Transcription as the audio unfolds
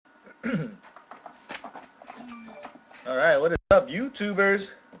Alright, what is up,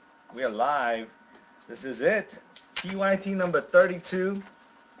 YouTubers? We are live. This is it. PYT number 32.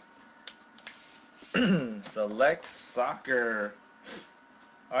 Select soccer.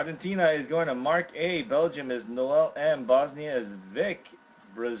 Argentina is going to Mark A. Belgium is Noel M. Bosnia is Vic.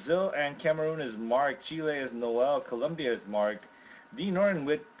 Brazil and Cameroon is Mark. Chile is Noel. Colombia is Mark. D. Norton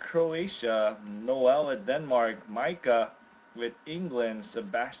with Croatia. Noel with Denmark. Micah with England.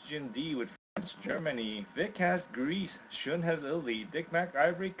 Sebastian D. with France, Germany. Vic has Greece. Shun has Italy. Dick Mac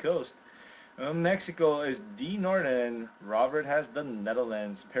Ivory Coast. Mexico is D. Norton. Robert has the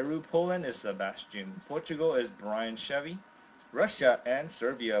Netherlands. Peru, Poland is Sebastian. Portugal is Brian Chevy. Russia and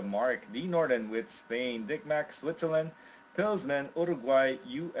Serbia, Mark. D. Norton with Spain. Dick Mac, Switzerland. Pilsman, Uruguay,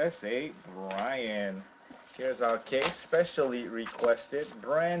 USA, Brian. Here's our case, specially requested.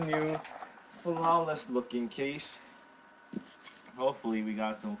 Brand new, flawless looking case. Hopefully we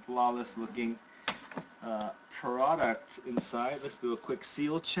got some flawless looking product inside. Let's do a quick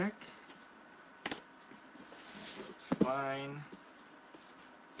seal check. That looks fine.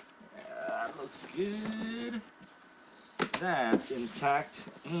 That looks good. That's intact,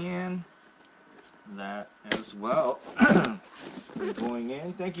 and that as well. Going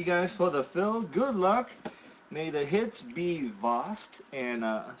in. Thank you guys for the fill. Good luck. May the hits be vast and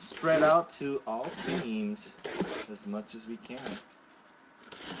spread out to all teams as much as we can.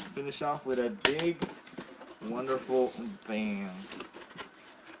 Finish off with a big, wonderful bam.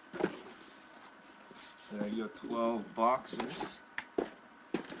 There are your 12 boxes.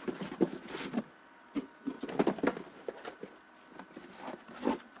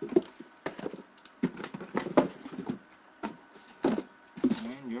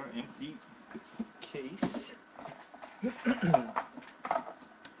 And your empty case.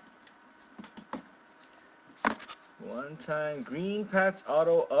 One-time green patch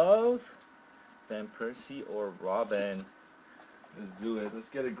auto of Van Persie or Robin. Let's do it. Let's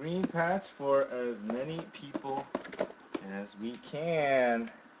get a green patch for as many people as we can.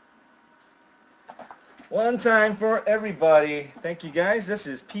 One time for everybody. Thank you guys. This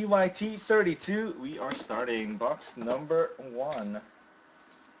is PYT 32. We are starting box number 1.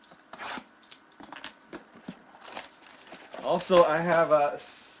 Also, I have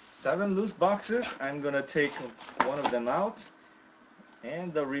 7 loose boxes. I'm going to take one of them out.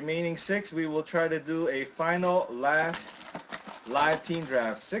 And the remaining 6, we will try to do a final last live team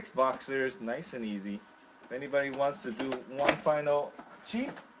draft. 6 boxers, nice and easy. If anybody wants to do one final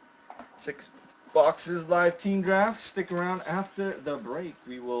cheap, 6 boxes live team draft, stick around after the break.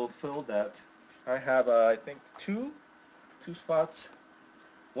 We will fill that. I have, I think, two spots.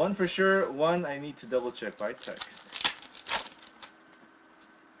 One for sure, one I need to double check by text.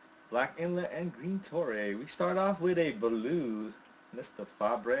 Black Inlet and Green Torre. We start off with a blue, Mr.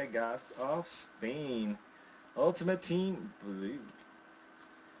 Fabregas of Spain. Ultimate Team Blue.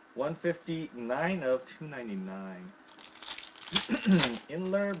 159 of 299.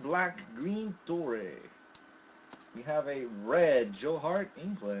 Inler Black Green Torre. We have a red Joe Hart,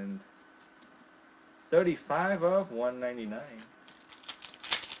 England. 35 of 199.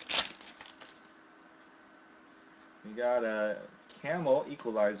 We got a Camo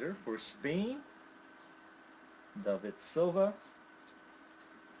Equalizer for Spain. David Silva.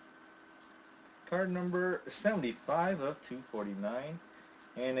 Card number 75 of 249.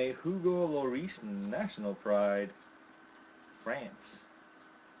 And a Hugo Lloris National Pride, France.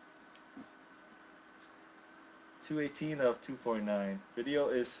 218 of 249. Video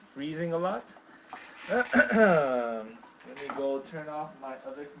is freezing a lot. Let me go turn off my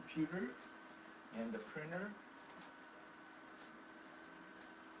other computer and the printer.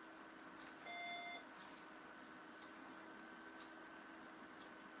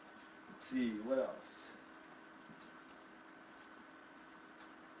 Let's see, what else?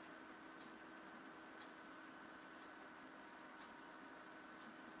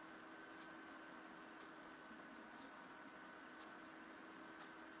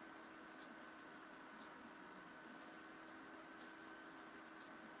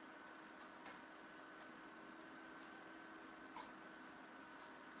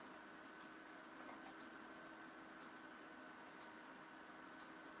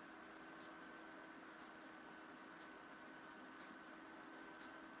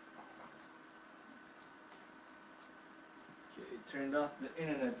 Okay, turned off the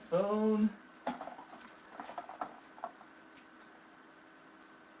internet phone.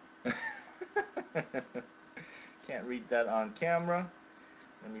 Can't read that on camera.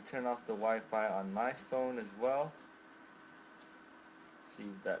 Let me turn off the Wi-Fi on my phone as well. See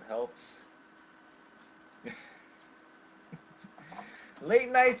if that helps.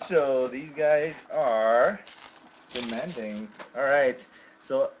 Late night show. These guys are demanding. Alright,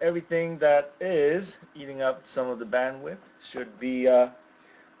 so everything that is eating up some of the bandwidth should be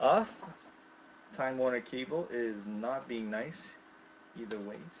off. Time Warner cable is not being nice either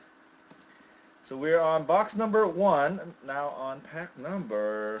ways. So we're on box number 1, now on pack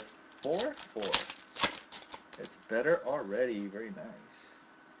number 4. It's better already, very nice.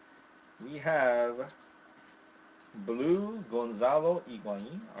 We have Blue Gonzalo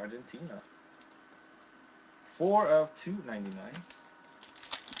Higuain, Argentina. 4 of 299.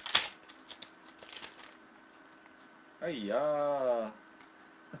 Ayya.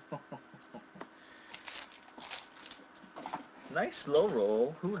 Nice slow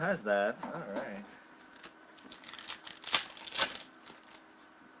roll. Who has that? Alright.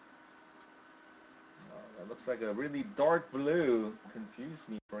 Oh, that looks like a really dark blue. Confused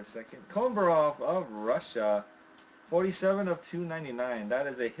me for a second. Komarov of Russia. 47 of 299. That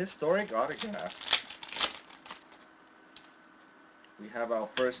is a historic autograph. We have our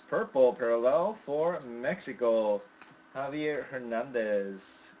first purple parallel for Mexico. Javier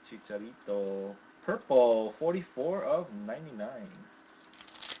Hernandez. Chicharito. Purple, 44 of 99.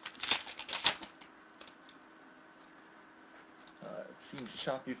 It seems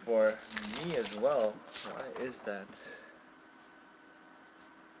choppy for me as well. Why is that?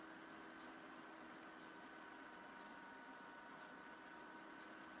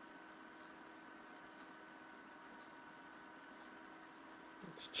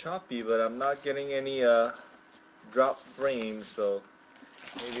 It's choppy, but I'm not getting any drop frames, so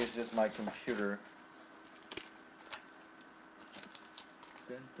maybe it's just my computer.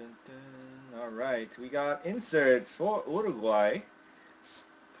 Dun, dun, dun. Alright, we got inserts for Uruguay,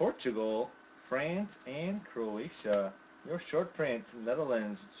 Portugal, France, and Croatia. Your short print,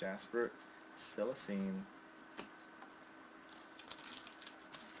 Netherlands, Jasper Celestine.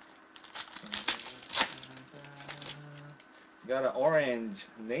 We got an orange,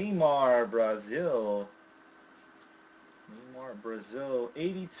 Neymar, Brazil. Neymar, Brazil,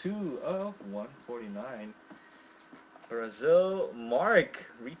 82 of 149. Brazil, Mark,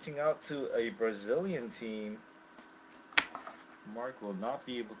 reaching out to a Brazilian team. Mark will not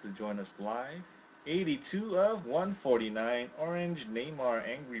be able to join us live. 82 of 149. Orange Neymar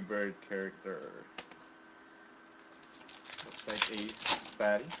Angry Bird character. Looks like a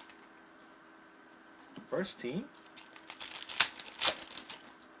fatty. First team.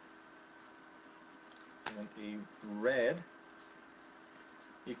 And a red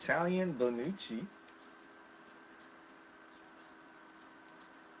Italian Bonucci.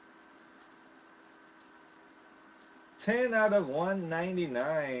 $10 out of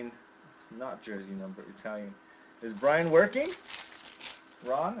 199. Not jersey number, Italian. Is Brian working?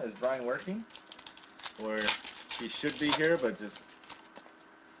 Ron, is Brian working? Or he should be here, but just...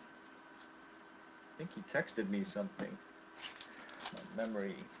 I think he texted me something. My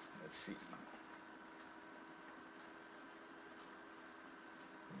memory. Let's see.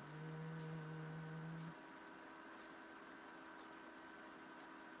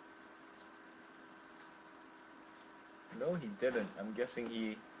 No, he didn't. I'm guessing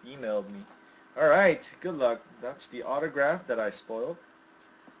he emailed me. Alright, good luck. That's the autograph that I spoiled.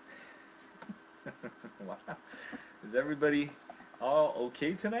 Wow. Is everybody all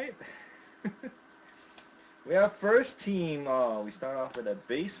okay tonight? We have first team. Oh, we start off with a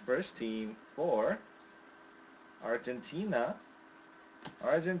base first team for Argentina.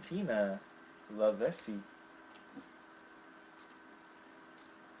 Argentina. Lavesi.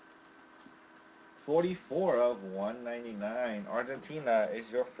 44 of 199. Argentina is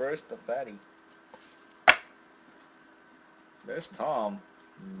your first fatty. There's Tom.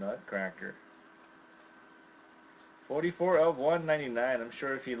 Nutcracker. 44 of 199. I'm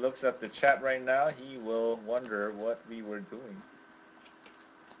sure if he looks at the chat right now, he will wonder what we were doing.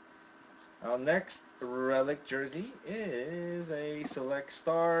 Our next relic jersey is a Select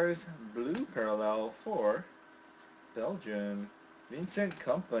Stars blue parallel for Belgium. Vincent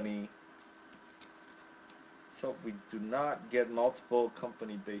Kompany. So we do not get multiple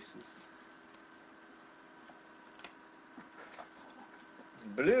company bases.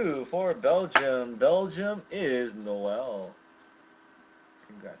 Blue for Belgium. Belgium is Noel.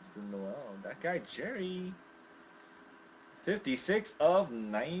 Congrats to Noel. That guy Jerry. 56 of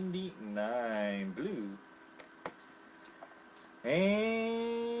 99. Blue. And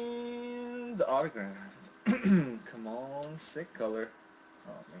the autograph. Come on, sick color.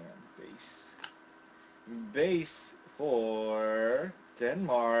 Oh man, base. Base for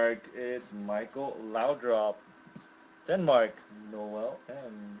Denmark, it's Michael Laudrup. Denmark, Noel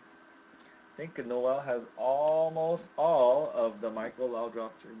M. I think Noel has almost all of the Michael Laudrup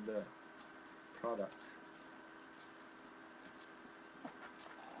in the product.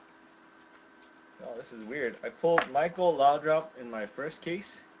 Oh, this is weird. I pulled Michael Laudrup in my first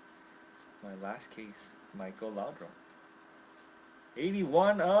case. My last case, Michael Laudrup.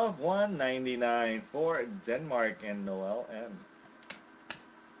 81 of 199 for Denmark and Noel M.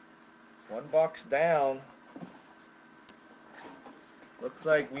 One box down. Looks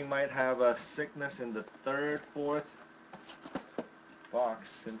like we might have a sickness in the third, fourth box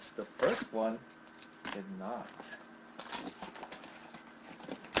since the first one did not.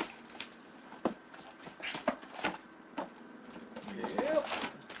 Yep.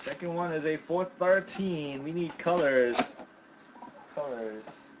 Second one is a 413. We need colors. Colors.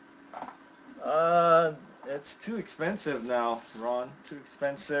 It's too expensive now, Ron. Too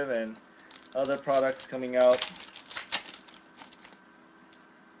expensive, and other products coming out.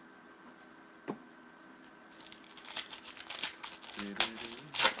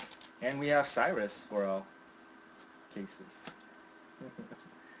 And we have Cyrus for our cases.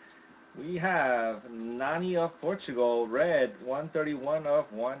 We have Nani of Portugal, red, 131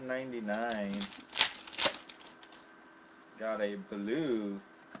 of 199. Got a blue,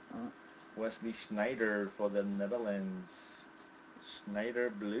 Wesley Sneijder for the Netherlands.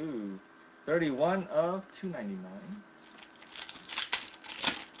 Sneijder blue, 31 of 299.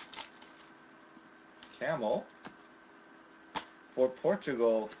 Camel. For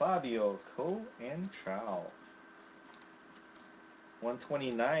Portugal, Fabio Coentrão.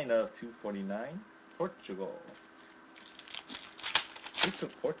 129 of 249. Portugal. Who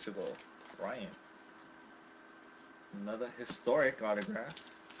took Portugal? Ryan. Another historic autograph.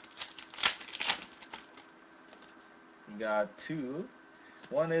 You got two.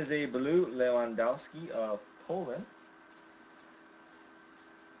 One is a blue Lewandowski of Poland.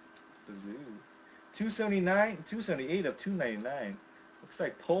 Blue. 279, 278 of 299. Looks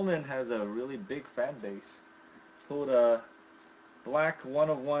like Poland has a really big fan base. Pulled a black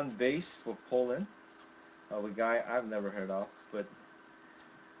 1/1 base for Poland. A guy I've never heard of, but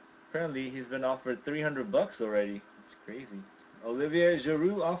apparently he's been offered 300 bucks already. It's crazy. Olivier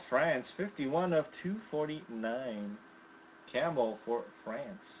Giroud of France, 51 of 249. Camel for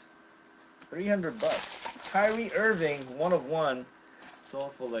France. 300 bucks. Kyrie Irving, 1/1.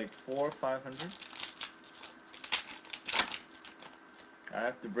 Sold for like $400 or $500. I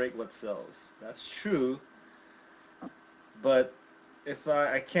have to break what sells. That's true. But if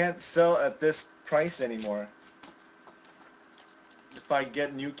I can't sell at this price anymore. If I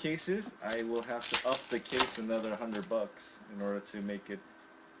get new cases, I will have to up the case another $100 in order to make it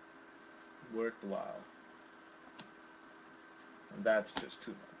worthwhile. And that's just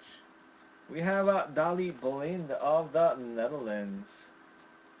too much. We have Dali Blind of the Netherlands.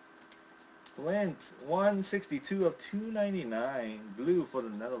 Blind, 162 of 299. Blue for the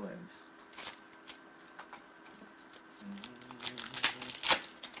Netherlands.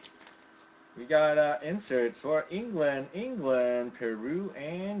 We got inserts for England, Peru,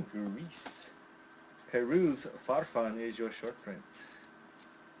 and Greece. Peru's Farfan is your short print.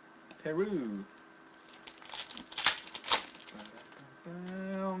 Peru.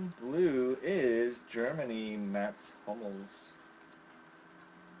 Blue is Germany, Mats Hummels.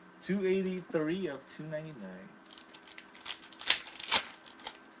 283 of 299.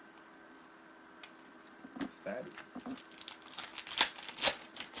 Fatty.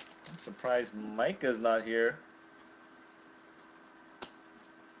 I'm surprised Micah's not here.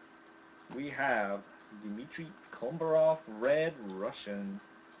 We have Dmitry Kombarov, Red Russian.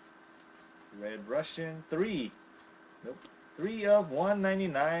 Red Russian, 3. Nope. 3 of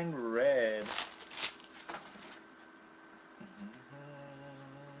 199 red.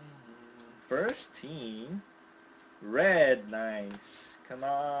 First team. Red, nice. Come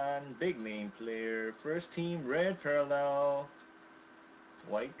on, big name player. First team, red parallel.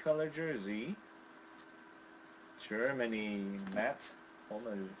 White color jersey. Germany, Mats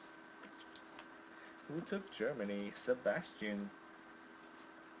Hummels. Who took Germany? Sebastian.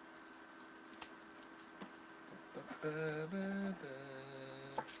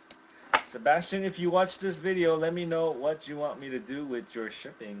 Sebastian, if you watch this video, let me know what you want me to do with your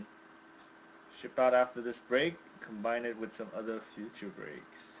shipping. Ship out after this break, combine it with some other future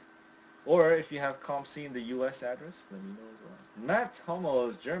breaks. Or if you have COMC in the US address, let me know as well. Mats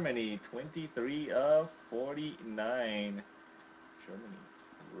Hummels, Germany, 23 of 49. Germany,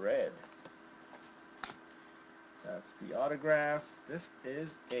 red. That's the autograph. This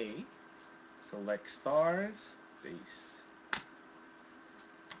is a Select Stars base.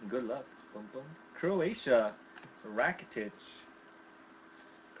 Good luck. Boom, boom. Croatia, Rakitic.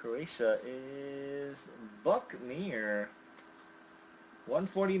 Croatia is Buckner.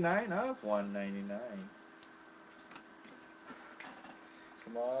 149 of 199.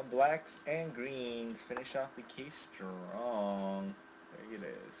 Come on, blacks and greens. Finish off the case strong. There it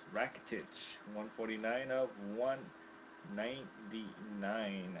is. Rakitic. 149 of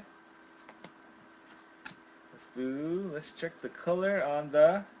 199. Let's check the color on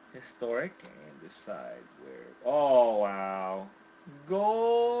the historic and decide where. Oh, wow.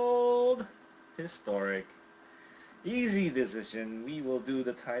 Gold historic. Easy decision. We will do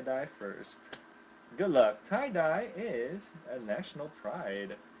the tie-dye first. Good luck. Tie-dye is a national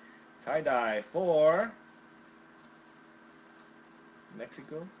pride. Tie-dye for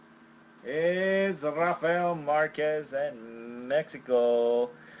Mexico is Rafael Marquez and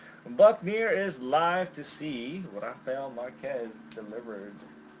Mexico. Buckner is live to see Rafael Marquez delivered.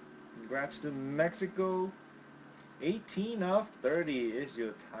 Congrats to Mexico. 18 of 30 is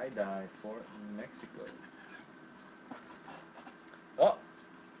your tie-dye for Mexico. Oh,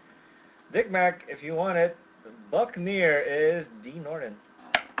 Dick Mac, if you want it, Buckner is D. Norton.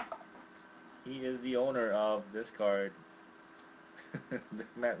 He is the owner of this card. Dick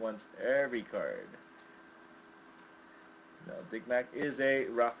Mac wants every card. No, Dick Mac is a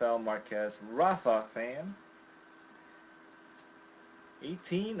Rafael Marquez Rafa fan.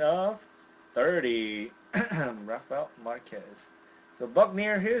 18 of 30. Rafael Marquez. So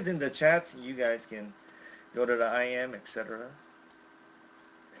Buckner, here's in the chat. You guys can go to the IM, etc.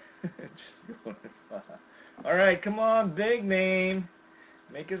 Just go to spot. Alright, come on, big name.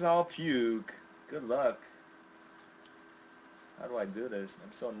 Make us all puke. Good luck. How do I do this?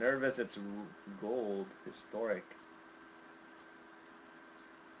 I'm so nervous. It's gold. Historic.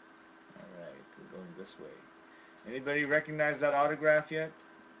 Alright, we're going this way. Anybody recognize that autograph yet?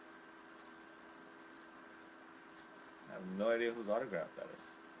 I have no idea whose autograph that is.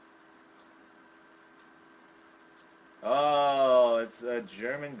 Oh, it's a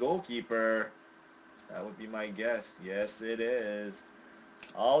German goalkeeper. That would be my guess. Yes, it is.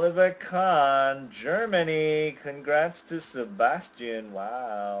 Oliver Kahn, Germany. Congrats to Sebastian.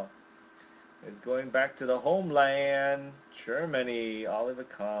 Wow. It's going back to the homeland. Germany. Oliver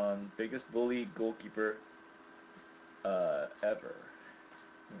Kahn. Biggest bully goalkeeper ever.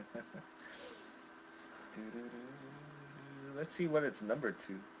 Let's see what it's numbered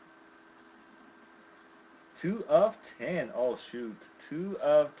to. 2 of 10. Oh, shoot. 2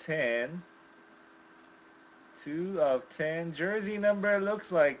 of 10. 2 of 10. Jersey number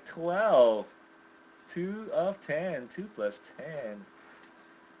looks like 12. 2 of 10. 2 plus 10.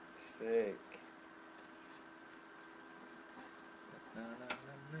 Sick. Na, na, na,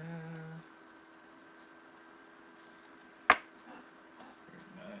 na. Very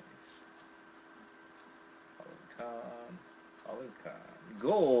nice. Olive Khan.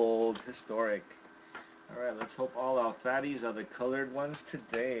 Gold. Historic. Alright, let's hope all our fatties are the colored ones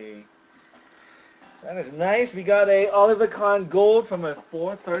today. That is nice. We got a Oliver Kahn Gold from a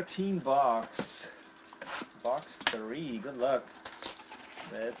 413 box. Box 3. Good luck.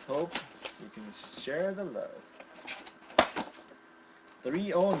 Let's hope we can share the love.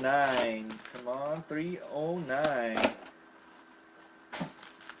 309. Come on, 309.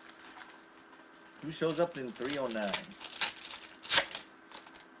 Who shows up in 309?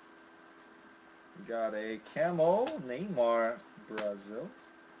 We got a camo Neymar, Brazil.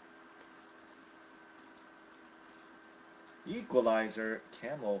 Equalizer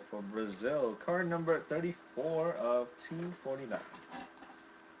camo for Brazil. Card number 34 of 249.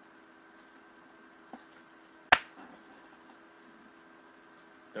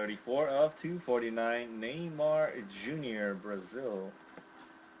 $34 of 249. Neymar Jr. Brazil.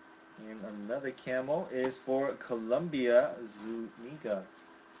 And another camo is for Colombia, Zuniga.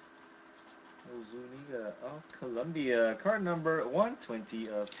 Zuniga of Colombia. Card number 120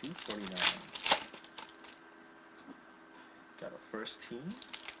 of 249. Got a first team.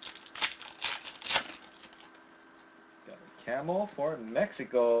 Got a camo for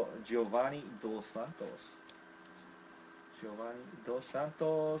Mexico, Giovanni Dos Santos. Giovanni Dos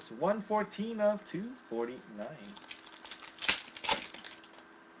Santos, 114 of 249.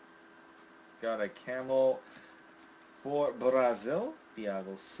 Got a camo for Brazil,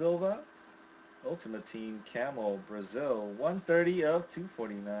 Thiago Silva. Ultimate Team camo Brazil, 130 of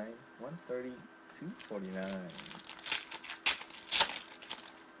 249. 130, 249.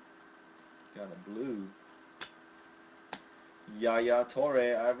 Got a blue. Yaya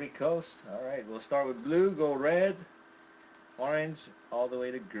Toure, Ivory Coast. Alright, we'll start with blue, go red, orange, all the way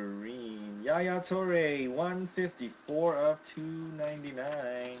to green. Yaya Toure, 154 of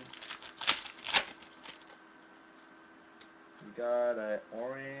 299. We got an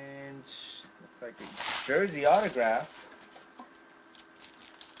orange, looks like a jersey autograph.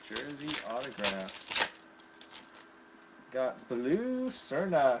 Jersey autograph. Got blue,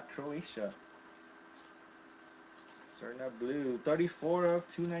 Cerna, Croatia. Cerna blue, 34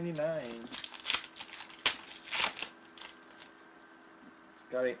 of 299.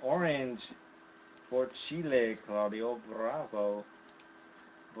 Got an orange for Chile, Claudio Bravo.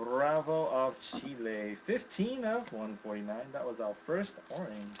 Bravo of Chile, 15 of 149. That was our first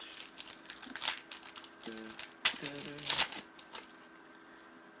orange.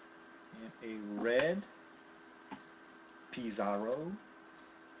 And a red Pizarro,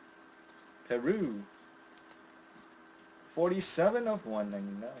 Peru, 47 of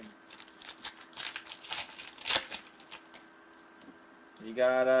 199. You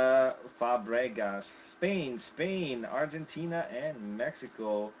got Fabregas, Spain, Argentina, and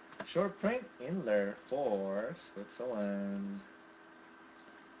Mexico. Short print inler for Switzerland.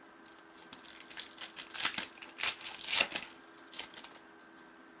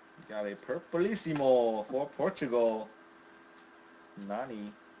 You got a Purplissimo for Portugal.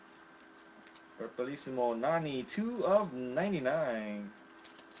 Nani. Purplissimo Nani, 2 of 99.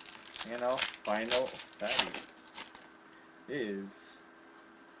 And our final fatty is,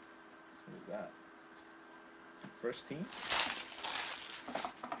 what is that? First team.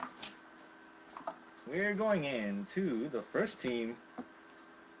 We're going into the first team.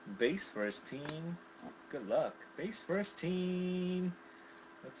 Base first team. Good luck. Base first team.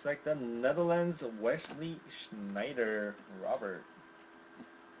 Looks like the Netherlands, Wesley Schneider, Robert.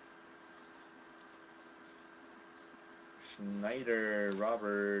 Schneider,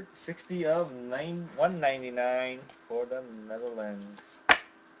 Robert. 60 of 199 for the Netherlands.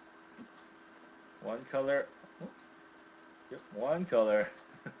 One color. Yep, one color.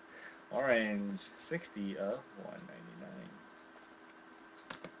 Orange, 60 of 199.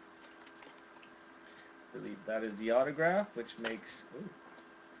 I believe that is the autograph, which makes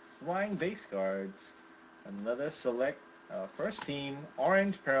flying base cards. Another select first team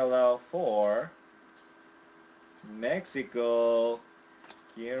orange parallel for Mexico,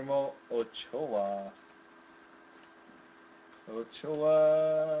 Guillermo Ochoa.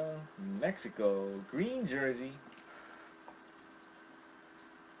 Ochoa, Mexico, green jersey.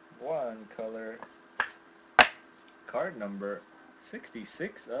 One color. Card number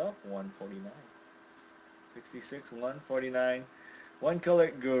 66 of 149. 66, 149. One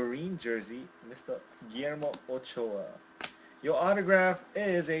color green jersey, Mr. Guillermo Ochoa. Your autograph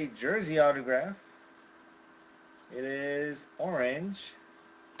is a jersey autograph. It is orange.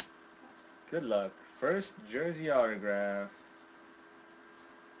 Good luck. First jersey autograph.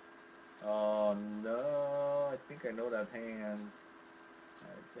 Oh no, I think I know that hand.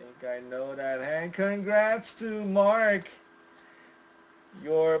 I think I know that hand. Congrats to Mark.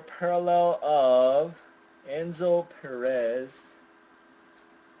 Your parallel of Enzo Perez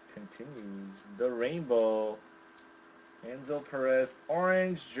continues. The rainbow. Enzo Perez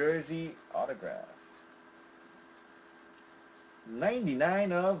orange jersey autograph.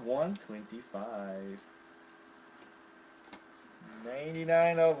 99 of 125.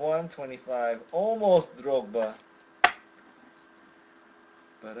 99 of 125. Almost Drogba.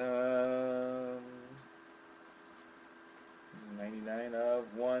 But 99 of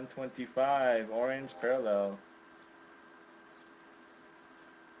 125. Orange parallel.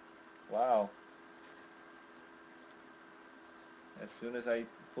 Wow. As soon as I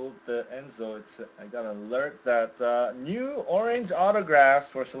pulled the Enzo, I got an alert that new orange autographs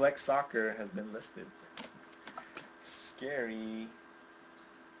for Select Soccer has been listed. Scary.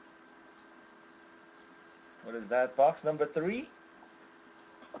 What is that? Box number 3?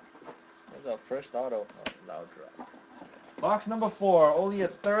 Where's our first auto? Oh, loud drop. Box number 4. Only a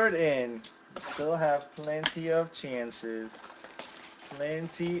third in. Still have plenty of chances.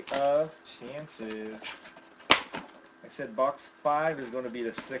 Plenty of chances. I said box 5 is going to be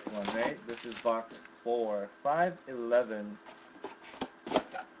the sick one, right? This is box 4. 511.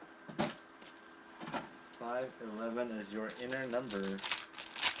 511 is your inner number.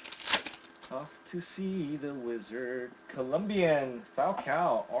 Off to see the wizard. Colombian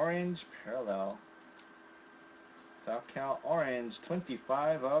Falcao orange parallel. Falcao orange,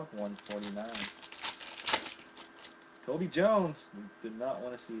 25 of 149. Kobe Jones. We did not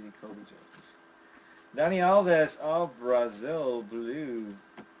want to see the Kobe Jones. Dani Alves of Brazil, blue.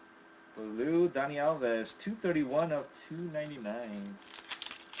 Blue, Dani Alves, 231 of 299.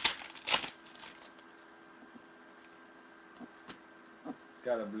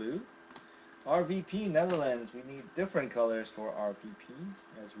 Got a blue. RVP Netherlands. We need different colors for RVP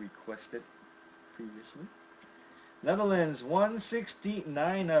as requested previously. Netherlands,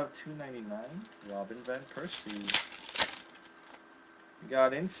 169 of 299. Robin van Persie. We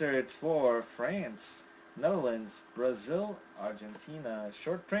got inserts for France, Netherlands, Brazil, Argentina.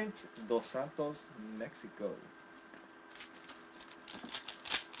 Short print, Dos Santos, Mexico.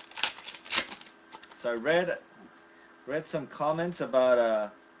 So I read some comments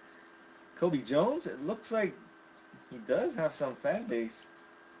about Kobe Jones. It looks like he does have some fan base.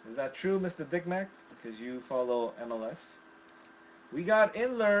 Is that true, Mr. Dick Mac? Because you follow MLS. We got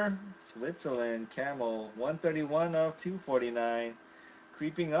Inler, Switzerland, Camo, 131 of 249.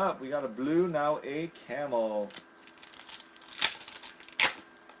 Creeping up, we got a blue, now a Camo.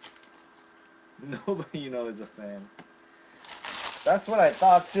 Nobody you know is a fan. That's what I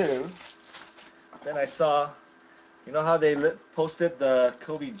thought too. Then I saw, you know how they posted the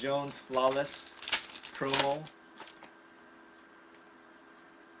Kobe Jones Flawless promo?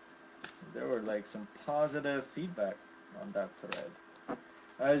 There were like some positive feedback on that thread.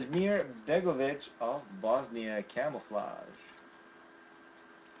 Asmir Begovic of Bosnia, Camouflage.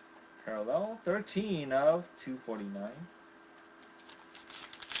 Parallel, 13 of 249.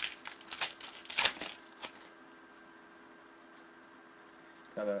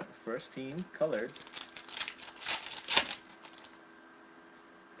 Got a first team colored.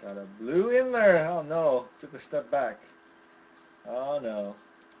 Got a blue Inler. Oh no, took a step back. Oh no.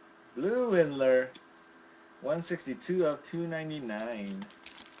 Blue Inler, 162 of 299.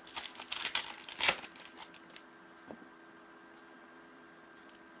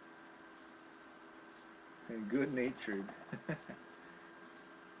 Good-natured.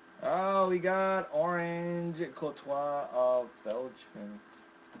 Oh, we got orange Courtois of Belgium.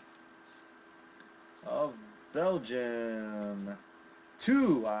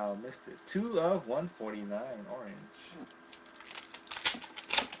 Two, wow, missed it. 2 of 149, orange.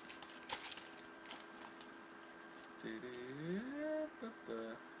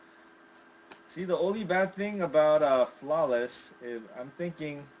 See, the only bad thing about Flawless is I'm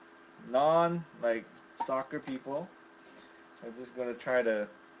thinking like soccer people are just gonna try to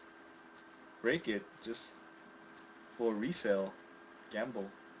break it just for resale, gamble.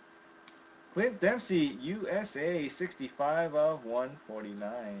 Clint Dempsey, USA, 65 of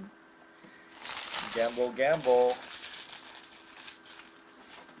 149. Gamble, gamble.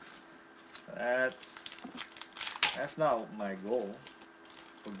 That's not my goal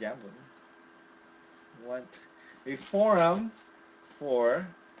for gambling. Want a forum for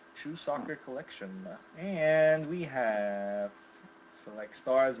True Soccer Collection. And we have Select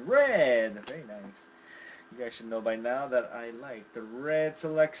Stars Red. Very nice. You guys should know by now that I like the red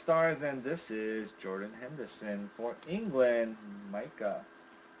Select Stars, and this is Jordan Henderson for England, Micah.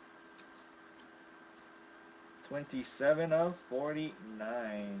 27 of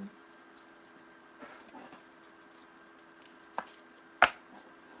 49.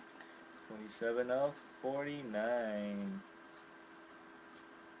 of 49.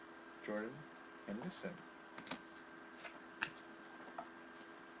 Jordan Henderson.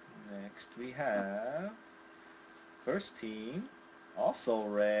 Next we have first team, also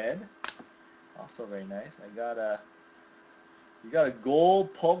red, also very nice. You got a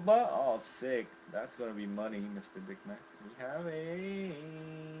gold Pogba. Oh, sick! That's gonna be money, Mr. Big Mac. We have a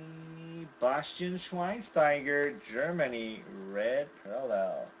Bastian Schweinsteiger, Germany, red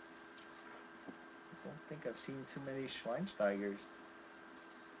parallel. I don't think I've seen too many Schweinsteigers.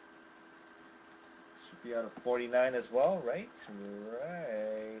 Should be out of 49 as well, right?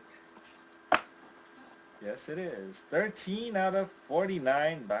 Right. Yes, it is. 13 out of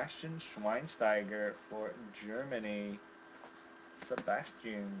 49, Bastian Schweinsteiger for Germany.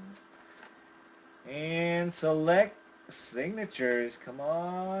 Sebastian. And select signatures. Come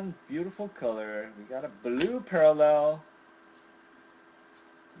on. Beautiful color. We got a blue parallel.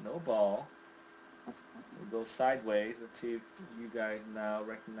 No ball. We'll go sideways. Let's see if you guys now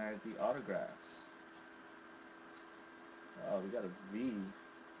recognize the autographs. Oh, we got a V.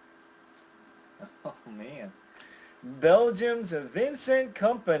 Oh, man. Belgium's Vincent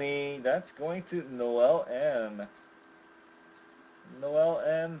Kompany. That's going to Noel M. Noel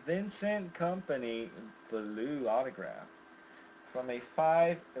M. Vincent Kompany. Blue autograph. From a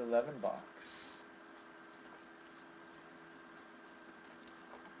 511 box.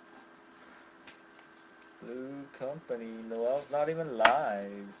 Blue Kompany. Noel's not even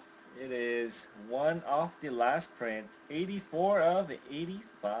live. It is one off the last print. 84 of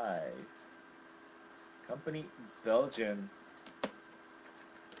 85. Kompany, Belgium.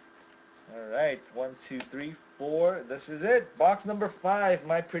 Alright, 1, 2, 3, 4. This is it. Box number 5.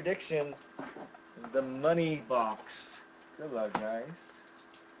 My prediction. The money box. Good luck, guys.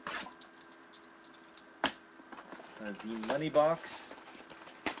 A Z Money box.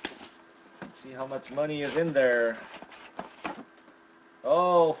 Let's see how much money is in there.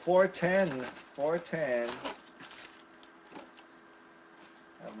 Oh, 410. 410.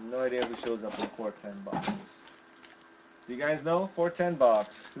 I have no idea who shows up in 410 boxes. Do you guys know? 410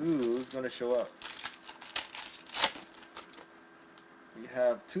 box. Who's going to show up? We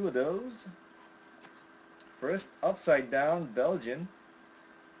have two of those. First, upside down, Belgian.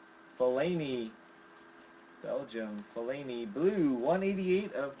 Fellaini. Belgium. Fellaini. Blue,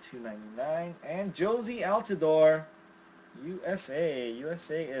 188 of 299. And Josie Altidore. USA.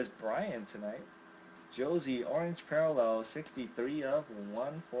 USA is Brian tonight. Josie, orange parallel, 63 of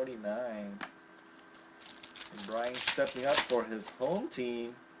 149. And Brian stepping up for his home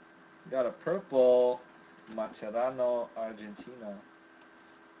team. Got a purple Mascherano, Argentina.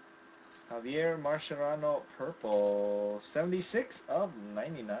 Javier Mascherano, purple, 76 of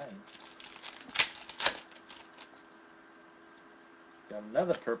 99. Got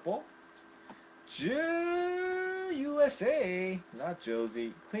another purple. USA, not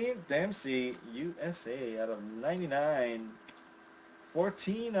Josie. Clint Dempsey, USA, out of 99.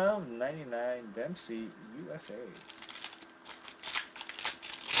 14 of 99, Dempsey, USA.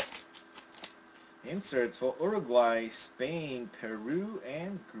 Inserts for Uruguay, Spain, Peru,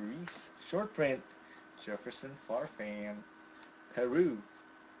 and Greece. Short print, Jefferson Farfan, Peru.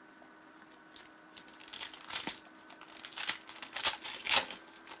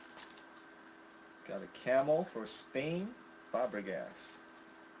 Got a camel for Spain, Fabregas.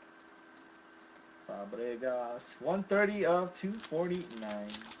 Fabregas, 130 of 249.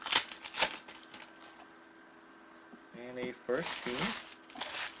 And a first team.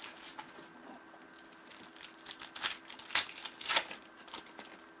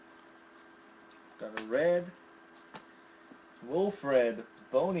 Got a red. Wilfred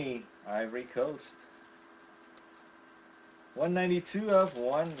Boney, Ivory Coast. 192 of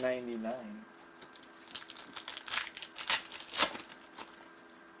 199.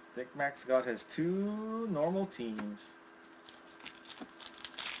 Dick Max got his two normal teams.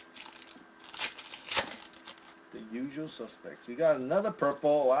 The usual suspects. We got another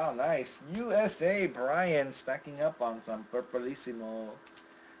purple. Wow, nice. USA Brian stacking up on some Purplissimo.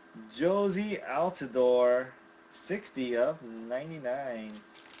 Josie Altidore, 60 of 99.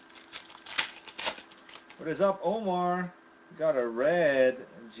 What is up, Omar? Got a red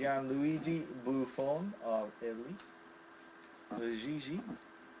Gianluigi Buffon of Italy. The Gigi.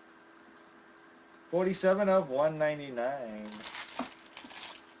 47 of 199.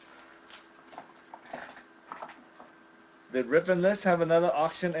 Did Rip and List have another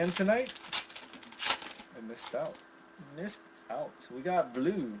auction in tonight? I missed out. Missed out. We got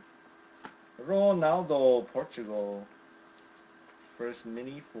blue. Ronaldo, Portugal. First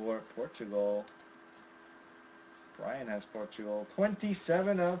mini for Portugal. Brian has Portugal.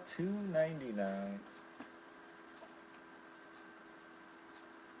 27 of 299.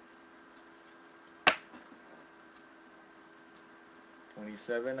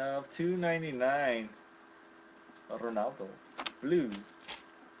 $27 of $2.99. Ronaldo, blue.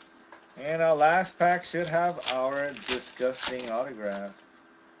 And our last pack should have our disgusting autograph.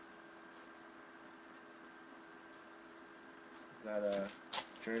 Is that a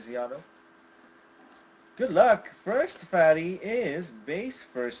jersey auto? Good luck. First fatty is base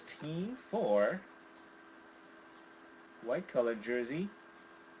first team for white colored jersey.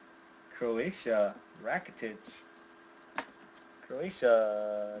 Croatia, Rakitic.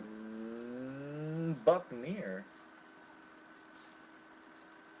 Croatia, Buccaneer.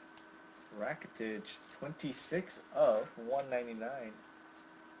 Rakitic, 26 of 199.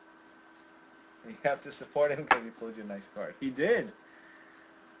 You have to support him because he pulled you a nice card. He did.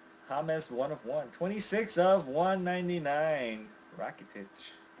 James, 1 of 1. 26 of 199. Rakitic.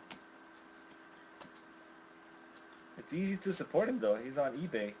 It's easy to support him though. He's on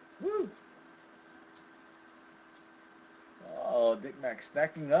eBay. Woo! Oh, Dick Mac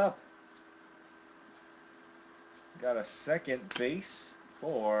stacking up. Got a second base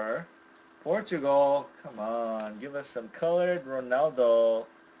for Portugal. Come on, give us some colored Ronaldo.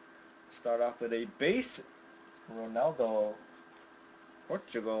 Start off with a base Ronaldo.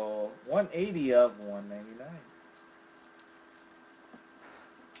 Portugal, 180 of 199.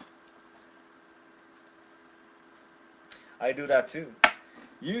 I do that too.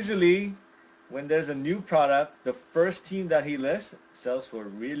 Usually, when there's a new product, the first team that he lists sells for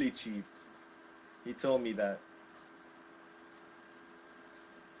really cheap. He told me that.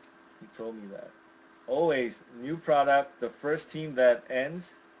 He told me that. Always, new product, the first team that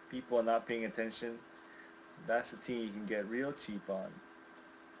ends, people are not paying attention. That's the team you can get real cheap on.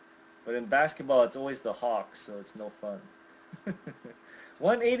 But in basketball, it's always the Hawks, so it's no fun.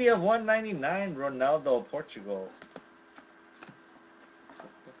 180 of 199, Ronaldo, Portugal.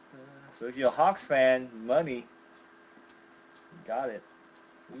 So if you're a Hawks fan, money. Got it.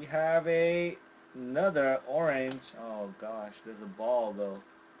 We have another orange. Oh gosh, there's a ball though.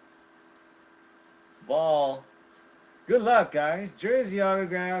 Ball. Good luck, guys. Jersey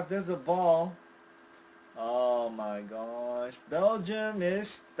autograph. There's a ball. Oh my gosh. Belgium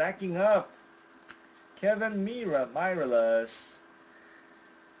is stacking up. Kevin Mirallas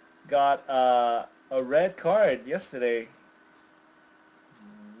got a red card yesterday.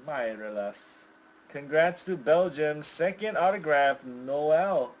 Mirallas. Congrats to Belgium. Second autograph,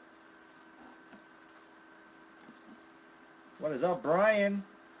 Noel. What is up, Brian?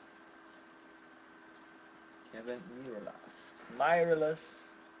 Kevin Mirallas.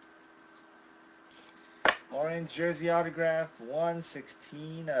 Orange jersey autograph,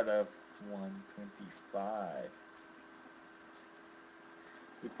 116 out of 125.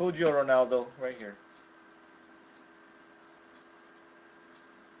 We pulled you Ronaldo right here.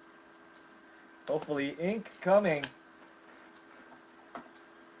 Hopefully ink coming.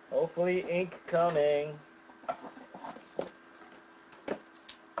 Hopefully ink coming.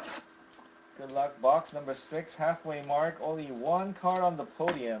 Good luck. Box number 6, halfway mark. Only one card on the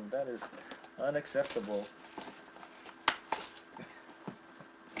podium. That is unacceptable.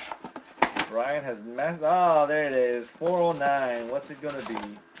 Brian has messed. Oh, there it is. 409. What's it gonna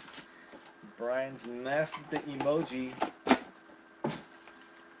be? Brian's messed the emoji.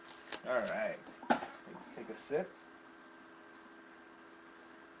 All right. Take a sip.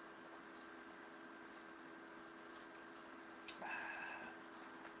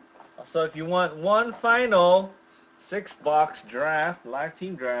 So if you want one final 6-box draft, live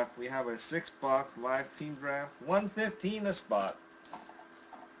team draft, we have a 6-box live team draft, 115 a spot.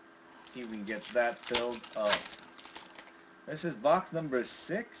 See if we can get that filled up. This is box number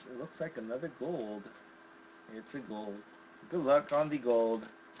 6. It looks like another gold. It's a gold. Good luck on the gold.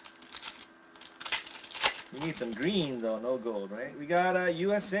 We need some green though, no gold, right? We got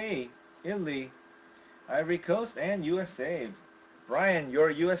USA, Italy, Ivory Coast, and USA. Brian,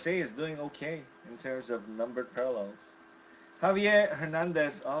 your USA is doing okay in terms of numbered parallels. Javier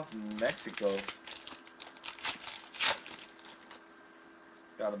Hernandez of Mexico.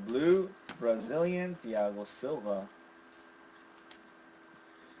 Got a blue Brazilian Thiago Silva.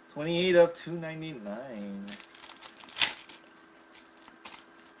 28 of 299.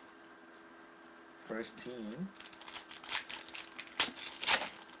 First team.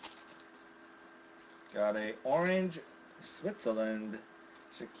 Got a orange Switzerland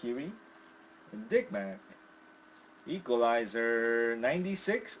Shaqiri. Dick Mac. Equalizer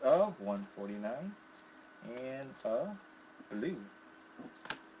 96 of 149. And a blue.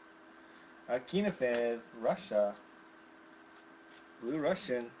 Akinfeev, Russia. Blue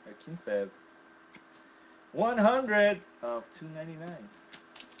Russian, Akinfeev. 100 of 299.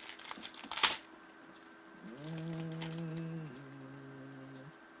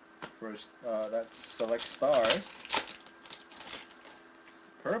 First, that's Select Stars.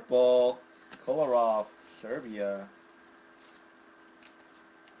 Purple, Kolarov, Serbia.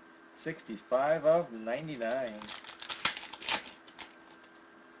 65 of 99.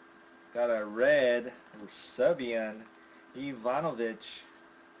 Got a red Serbian, Ivanovic,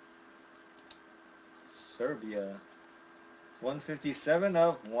 Serbia. 157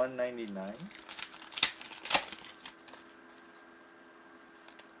 of 199.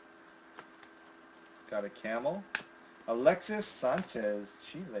 Got a camel. Alexis Sanchez,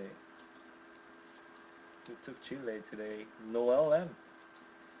 Chile. Who took Chile today? Noel M.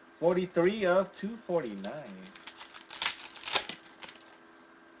 43 of 249.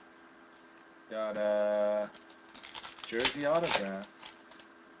 Got a jersey autograph.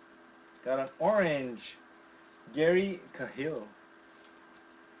 Got an orange Gary Cahill.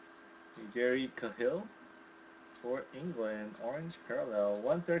 Gary Cahill for England. Orange parallel.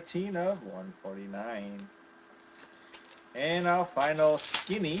 113 of 149. And our final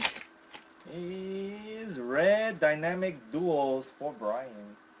skinny is red dynamic duels for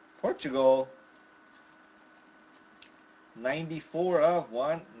Brian. Portugal. 94 of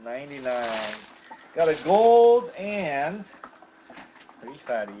 199. Got a gold and 3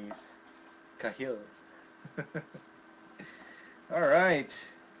 fatties. Cahill. Alright.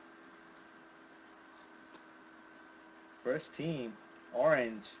 First team.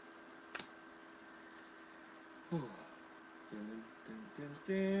 Orange. Whew. Dun, dun,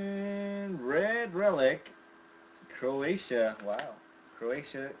 dun, dun. Red relic. Croatia. Wow.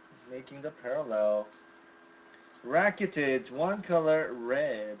 Croatia making the parallel. Rakitic, one color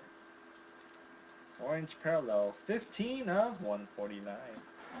red. Orange parallel. 15 of 149.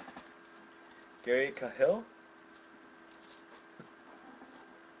 Gary Cahill.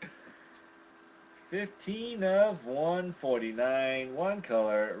 15 of 149. One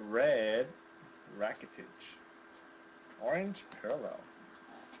color. Red. Rakitic. Orange parallel.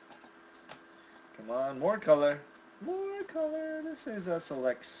 Come on, more color. More color. This is a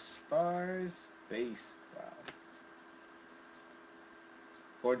Select Stars base. Wow.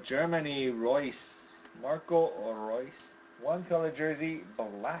 For Germany, Royce. Marco Royce. One color jersey,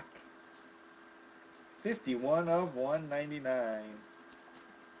 black. 51 of 199.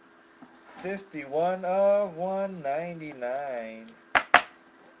 51 of 199.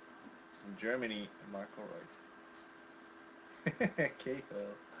 Germany, Marco Royce.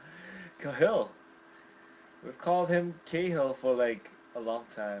 Cahill. Cahill. We've called him Cahill for like a long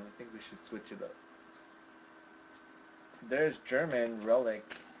time. I think we should switch it up. There's German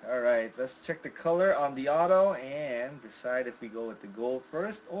Relic. Alright, let's check the color on the auto and decide if we go with the gold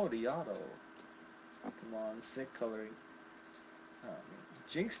first or the auto. Come on, sick coloring. Oh,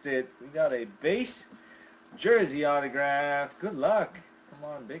 jinxed it. We got a base jersey autograph. Good luck. Come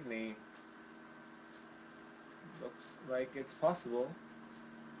on, big name. Looks like it's possible.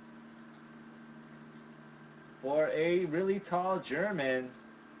 For a really tall German.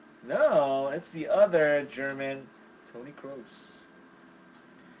 No, it's the other German, Tony Kroos.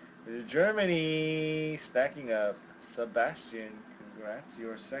 Germany stacking up. Sebastian, congrats.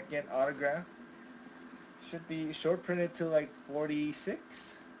 Your second autograph. Should be short printed to like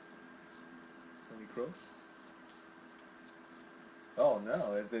 46. Tony Kroos. Oh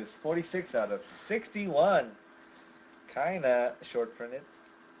no, it is 46 out of 61. Kinda short printed.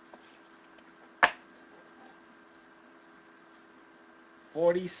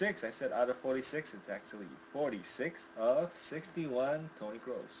 I said out of 46. It's actually 46 of 61. Tony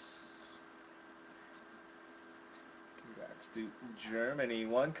Kroos. Congrats to Germany.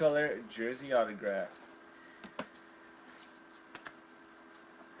 One color jersey autograph.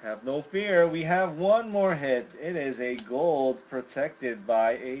 Have no fear. We have one more hit. It is a gold protected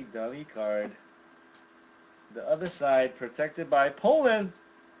by a dummy card. The other side protected by Poland.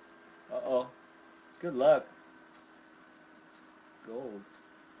 Uh-oh. Good luck. Gold.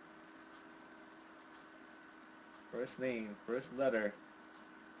 First name, first letter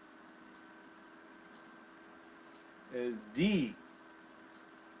is D.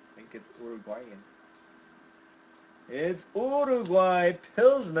 I think it's Uruguayan. It's Uruguay.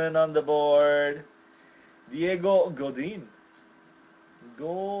 Pilsman on the board. Diego Godin.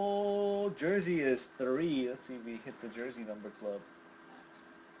 Gold jersey is 3. Let's see if we hit the jersey number club.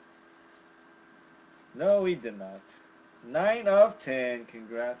 No, we did not. 9 of 10.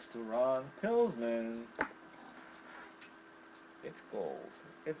 Congrats to Ron Pilsman. It's gold.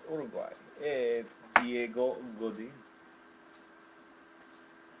 It's Uruguay. It's Diego Godin.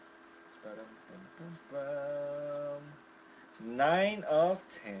 9 of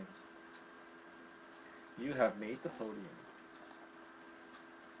 10. You have made the podium.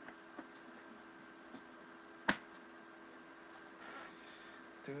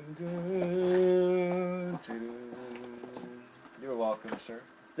 Dun, dun, dun. You're welcome, sir.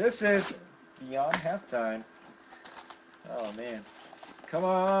 This is Beyond Halftime. Oh, man. Come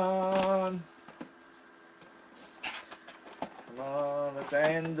on. Come on. Let's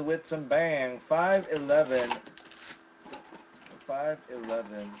end with some bang. 5-11.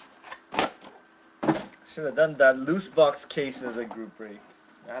 5-11. Should have done that loose box case as a group break.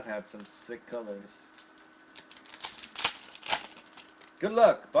 That had some sick colors. Good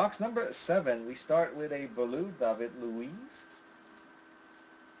luck. Box number 7. We start with a blue David Luiz.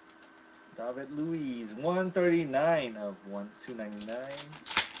 David Luiz, 139 of 299.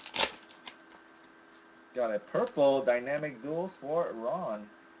 Got a purple dynamic duels for Ron.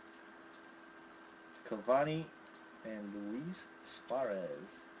 Cavani and Luis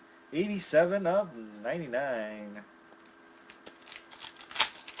Suarez. 87 of 99.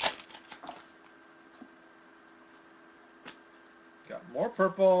 Got more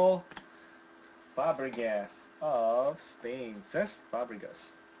purple. Fabregas of Spain. Cesc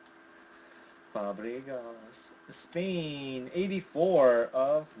Fabregas. Fabregas. Spain. 84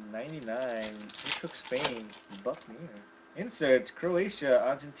 of 99. Who took Spain? Buckner. Inserts Croatia,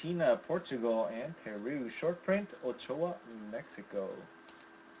 Argentina, Portugal, and Peru. Short print Ochoa, Mexico.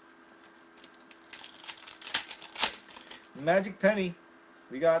 Magic Penny.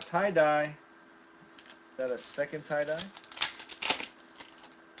 We got tie-dye. Is that a second tie-dye?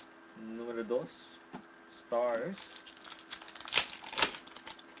 Número 2. Stars.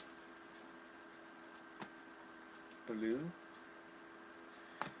 Blue.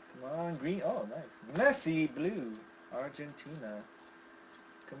 Come on, green. Oh, nice. Messi, blue. Argentina.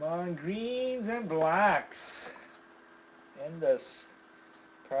 Come on, greens and blacks. In this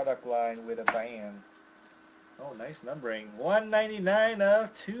product line with a band. Oh, nice numbering. 199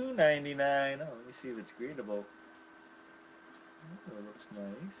 of 299. Oh, let me see if it's gradable. Oh, it looks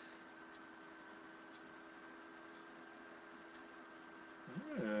nice.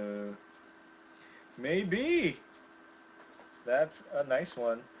 Maybe. That's a nice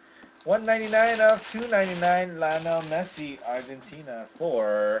one. 199 of 299. Lionel Messi, Argentina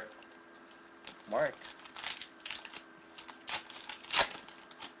for Mark.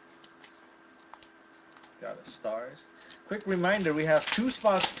 Got a stars. Quick reminder, we have 2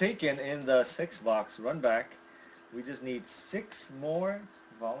 spots taken in the 6 box run back. We just need 6 more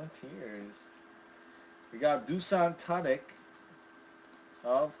volunteers. We got Dusan Tadic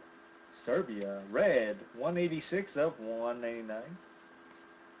of Serbia, red, 186 of 199.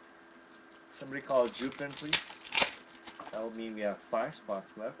 Somebody call Jupin, please. That would mean we have 5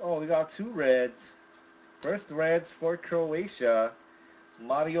 spots left. Oh, we got 2 reds. First reds for Croatia,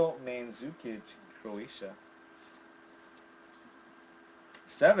 Mario Mandzukic, Croatia.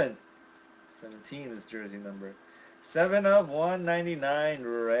 17 is jersey number. 7 of 199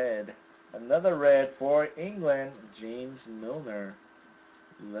 red. Another red for England, James Milner,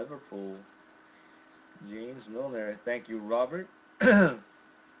 Liverpool. James Milner. Thank you, Robert.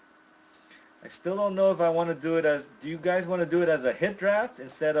 I still don't know if I want to do it as... Do you guys want to do it as a hit draft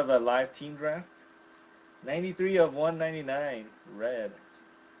instead of a live team draft? 93 of 199 red.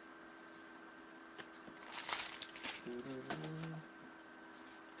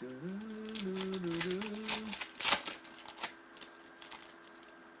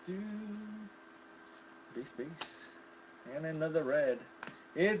 Base. And another red.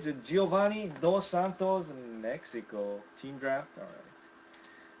 It's Giovanni Dos Santos, Mexico. Team draft? Alright.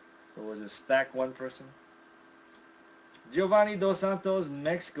 So we'll just stack one person. Giovanni Dos Santos,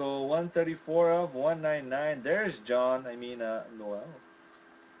 Mexico. 134 of 199. There's John. Noel.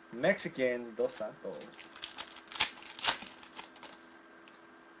 Mexican Dos Santos.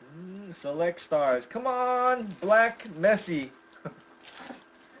 Select stars. Come on, black Messi.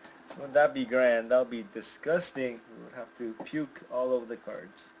 Wouldn't that be grand? That would be disgusting. We would have to puke all over the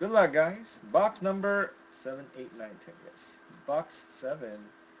cards. Good luck, guys. Box number 7, 8, 9, 10. Yes. Box 7.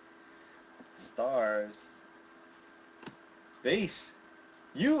 Stars. Base.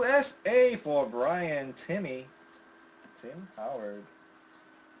 USA for Brian Timmy. Tim Howard.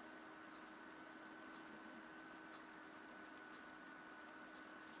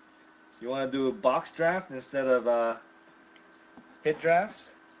 You want to do a box draft instead of hit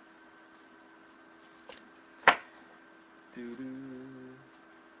drafts?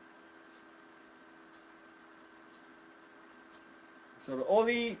 So the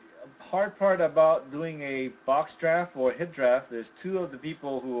only hard part about doing a box draft or hit draft is 2 of the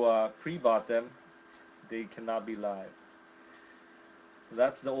people who pre-bought them, they cannot be live. So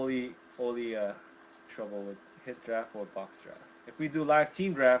that's the only trouble with hit draft or box draft. If we do live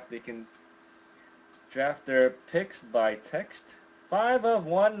team draft, they can draft their picks by text. 5 of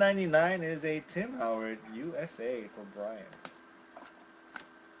 199 is a Tim Howard, USA for Brian.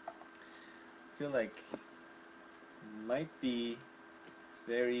 I feel like might be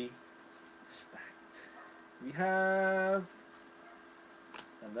very stacked. We have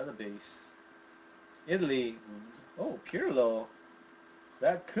another base. Italy. Oh, Pirlo.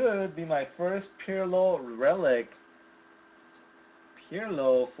 That could be my first Pirlo relic.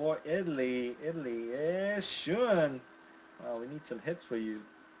 Pirlo for Italy. Italy is Shun. Wow, we need some hits for you.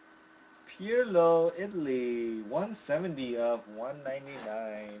 Pirlo, Italy. 170 of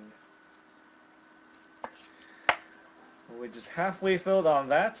 199. We're just halfway filled on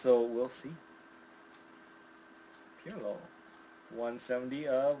that, so we'll see. Pirlo. 170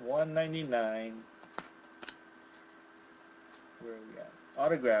 of 199. Where are we at?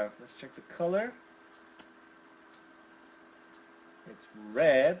 Autograph. Let's check the color. It's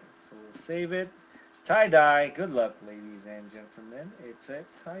red, so we'll save it. Tie-dye. Good luck, ladies and gentlemen. It's a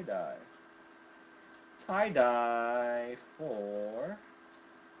tie-dye. Tie-dye for...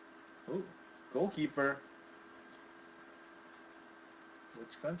 Ooh, goalkeeper.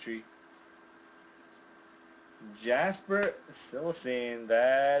 Which country? Jasper Silesen.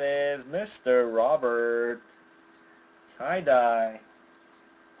 That is Mr. Robert. Tie-dye.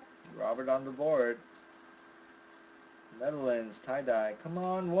 Robert on the board. Netherlands, tie-dye. Come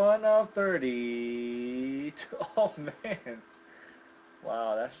on, 1 of 30. Oh, man.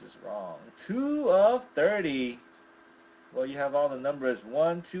 Wow, that's just wrong. 2 of 30. Well, you have all the numbers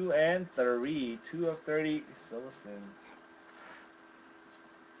 1, 2, and 3. 2 of 30, Silesen.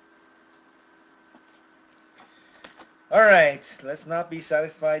 Alright, let's not be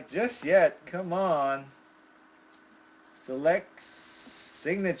satisfied just yet. Come on. Select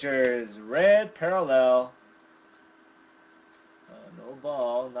signatures. Red parallel. No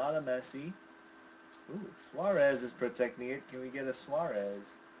ball, not a Messi. Ooh, Suarez is protecting it. Can we get a Suarez?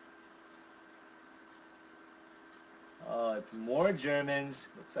 Oh, it's more Germans.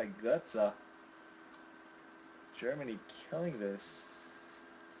 Looks like Götze. Germany killing this.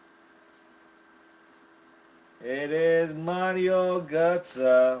 It is Mario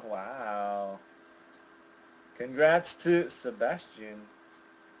Götze. Wow. Congrats to Sebastian.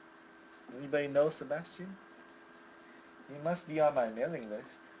 Anybody know Sebastian? He must be on my mailing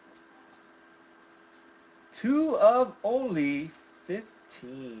list. 2 of only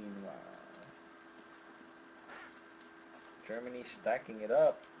 15. Wow. Germany stacking it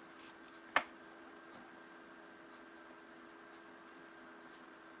up.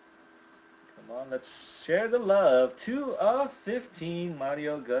 Come on, let's share the love. 2 of 15.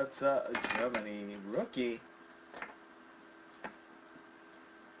 Mario Götze, Germany. Rookie.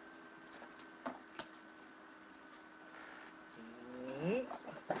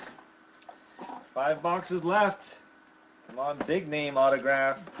 Five boxes left. Come on, big name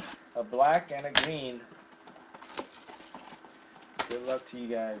autograph. A black and a green. Good luck to you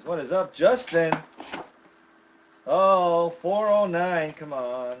guys. What is up, Justin? Oh, 409. Come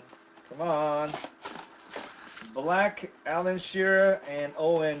on. Come on. Black, Alan Shearer, and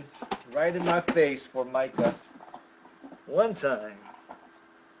Owen. Right in my face for Micah. One time.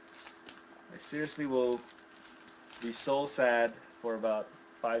 I seriously will be so sad for about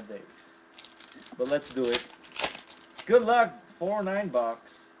 5 days. But let's do it. Good luck. 409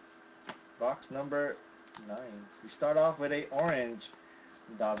 box. Box number 9. We start off with a orange.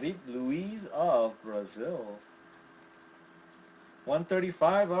 David Luiz of Brazil.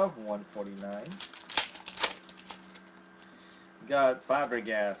 135 of 149. Got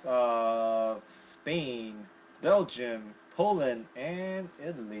Fabregas of Spain, Belgium, Poland, and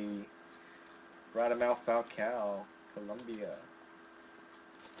Italy. Radamel Falcao, Colombia.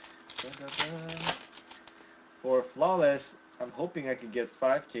 For Flawless, I'm hoping I can get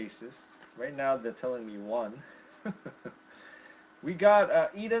 5 cases. Right now they're telling me 1. We got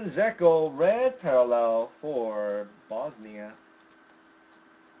Eden Dzeko, red parallel for Bosnia.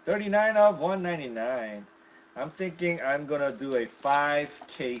 39 of 199. I'm thinking I'm going to do a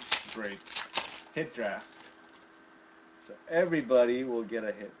 5-case break. Hit draft. So everybody will get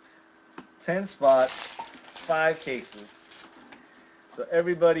a hit. 10 spot, 5 cases. So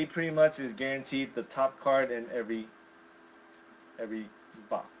everybody pretty much is guaranteed the top card in every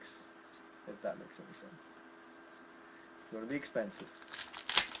box. If that makes any sense. It's going to be expensive.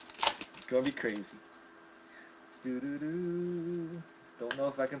 It's going to be crazy. Doo-doo-doo. Don't know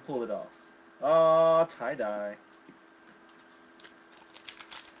if I can pull it off. Oh, tie-dye.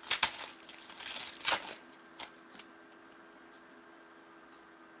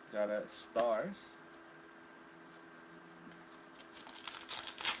 Got a stars.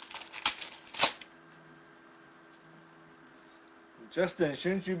 Justin,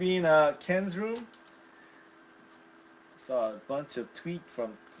 shouldn't you be in Ken's room? Saw a bunch of tweet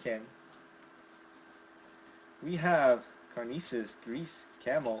from Ken. We have Carnices, Grease,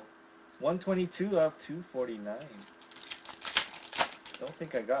 Camel. 122 of 249. Don't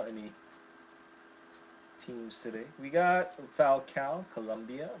think I got any teams today. We got Falcao,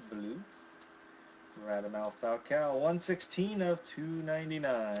 Colombia, blue. Radamel Falcao, 116 of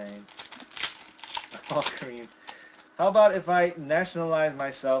 299. Oh, Kareem. How about if I nationalize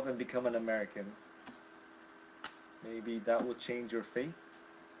myself and become an American? Maybe that will change your fate.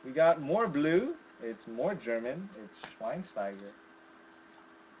 We got more blue. It's more German. It's Schweinsteiger.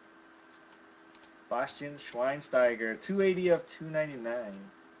 Bastian Schweinsteiger, 280 of 299.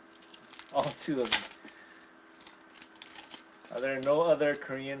 All 2 of them. Are there no other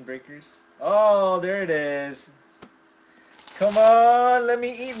Korean breakers? Oh, there it is. Come on, let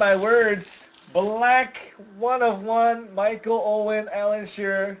me eat my words. Black, 1 of 1, Michael Owen, Alan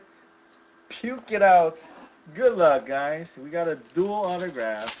Shearer. Puke it out. Good luck, guys. We got a dual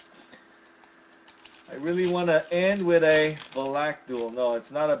autograph. I really want to end with a black duel. No,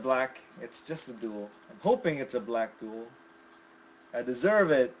 it's not a black. It's just a duel. I'm hoping it's a black duel. I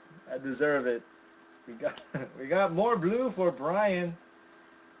deserve it. I deserve it. We got more blue for Brian.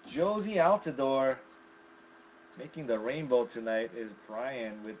 Josie Altidore. Making the rainbow tonight is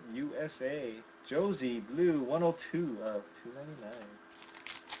Brian with USA. Josie blue, 102 of 299.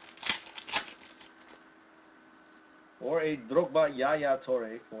 Or a Drogba Yaya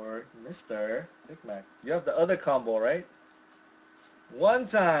Torre for Mr. Big Mac. You have the other combo, right? One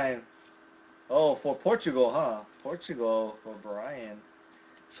time. Oh, for Portugal, huh? Portugal for Brian.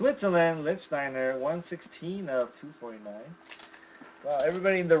 Switzerland, Lichtsteiner, 116 of 249. Wow,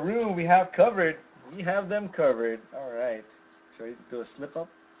 everybody in the room we have covered. We have them covered. All right. Shall we do a slip up?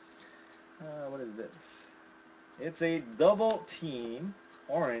 What is this? It's a double team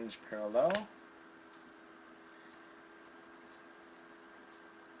orange parallel.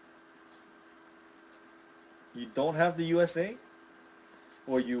 You don't have the USA,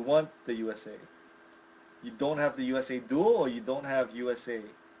 or you want the USA? You don't have the USA dual, or you don't have USA?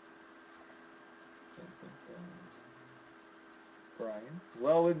 Brian.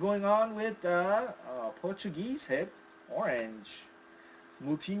 Well, we're going on with Portuguese hit, orange.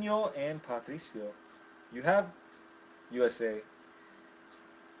 Moutinho and Patricio. You have USA.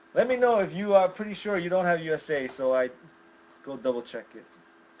 Let me know if you are pretty sure you don't have USA, so I go double check it.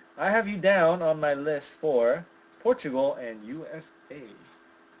 I have you down on my list for Portugal and USA.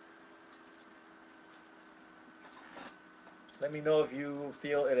 Let me know if you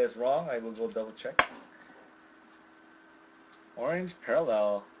feel it is wrong. I will go double check. Orange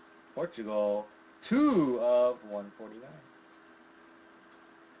parallel, Portugal, 2 of 149.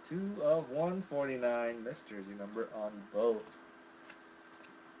 2 of 149, this jersey number on both.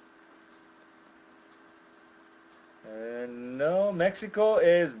 No, Mexico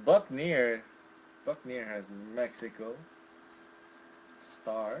is Buckner. Buckner has Mexico.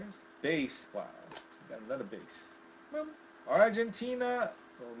 Stars. Base. Wow. Got another base. Argentina.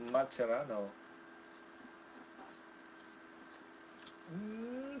 Mascherano.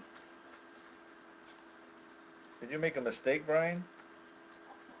 Did you make a mistake, Brian?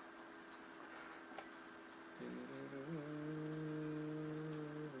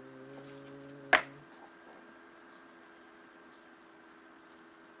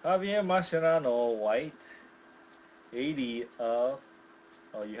 Javier Mascherano, white. 80 of...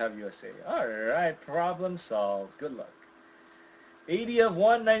 Oh, you have USA. Alright, problem solved. Good luck. 80 of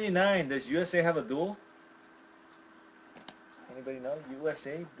 199. Does USA have a duel? Anybody know?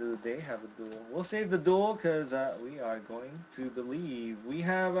 USA, do they have a duel? We'll save the duel because we are going to believe. We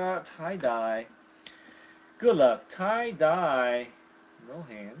have tie-dye. Good luck. Tie-dye. No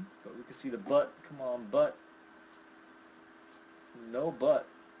hand, but we can see the butt. Come on, butt. No butt.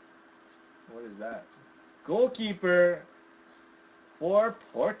 What is that? Goalkeeper for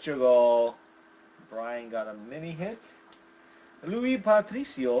Portugal. Brian got a mini hit. Luis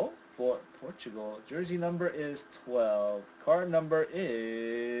Patricio for Portugal. Jersey number is 12. Card number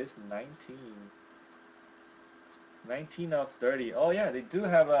is 19. 19 of 30. Oh yeah, they do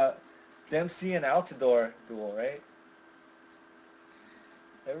have a Dempsey and Altidore duel, right?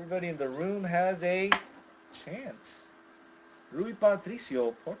 Everybody in the room has a chance. Rui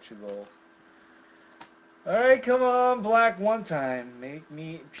Patricio, Portugal. Alright, come on, black one time. Make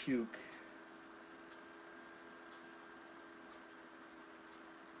me puke.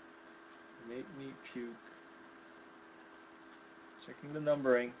 Make me puke. Checking the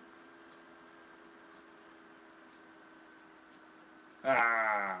numbering.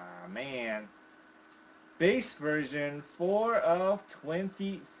 Ah, man. Base version 4 of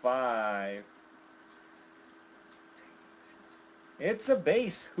 25. It's a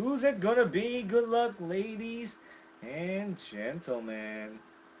base. Who's it gonna be? Good luck, ladies and gentlemen.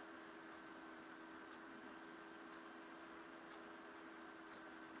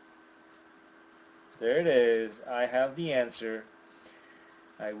 There it is. I have the answer.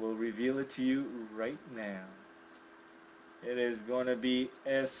 I will reveal it to you right now. It is going to be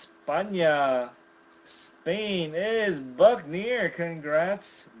España. Spain is Buckner.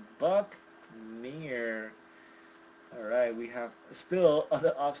 Congrats, Buckner. Alright, we have still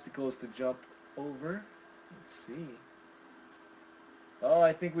other obstacles to jump over. Let's see. Oh,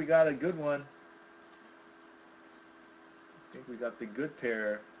 I think we got a good one. I think we got the good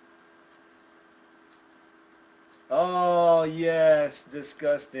pair. Oh, yes,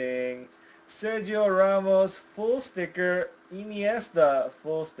 disgusting. Sergio Ramos, full sticker. Iniesta,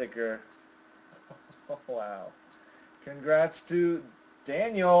 full sticker. Oh, wow. Congrats to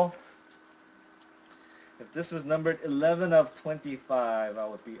Daniel. If this was numbered 11 of 25, I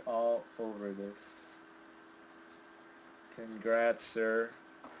would be all over this. Congrats, sir.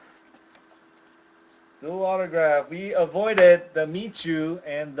 Dual autograph. We avoided the Michu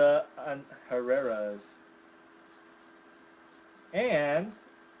and the Herreras. And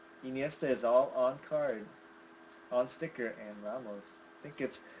Iniesta is all on card, on sticker, and Ramos. I think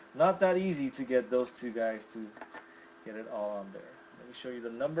it's not that easy to get those two guys to get it all on there. Let me show you the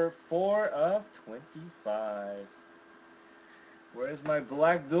number 4 of 25. Where's my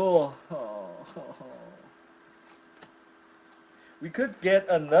black duel? Oh. We could get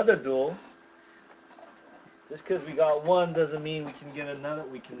another duel. Just because we got one doesn't mean we can get another.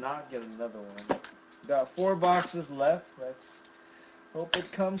 We cannot get another one. We got 4 boxes left. Let's hope it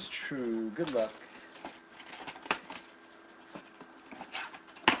comes true. Good luck.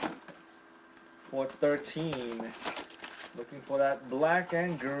 For 13. Looking for that black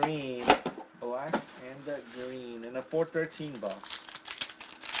and green. Black and that green in a 413 box.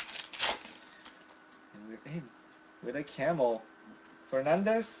 And we're in with a camel.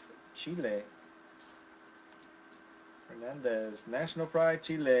 Fernandez, Chile. Fernandez, National Pride,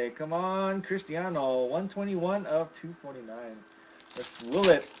 Chile. Come on, Cristiano. 121 of 249. Let's will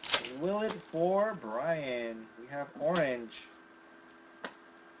it. Will it for Brian. We have orange.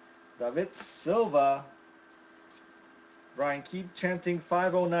 David Silva. Brian, keep chanting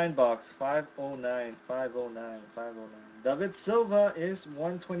 509 box. 509, 509, 509. David Silva is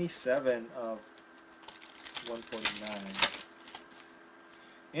 127 of 149.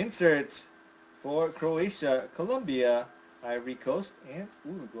 Insert for Croatia, Colombia, Ivory Coast, and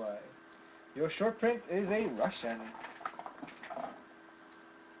Uruguay. Your short print is a Russian.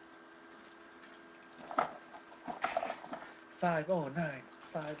 $509, $509.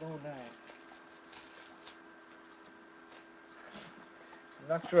 I'm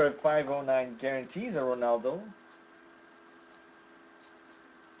not sure if 509 guarantees a Ronaldo.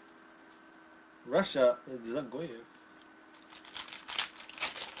 Russia is Zagoyev.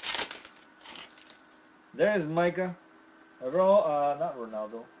 There's Micah. Not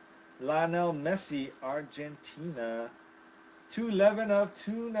Ronaldo. Lionel Messi, Argentina. 211 of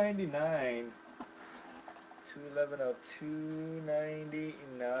 299. 211 of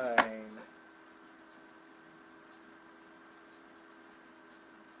 299.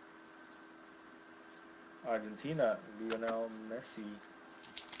 Argentina, Lionel Messi.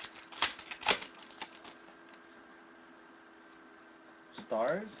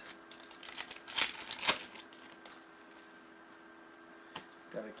 Stars.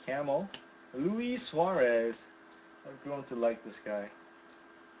 Got a camel. Luis Suarez. I've grown to like this guy.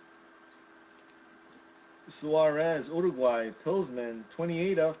 Suarez, Uruguay, Pilsman,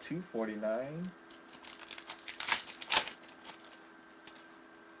 28 of 249.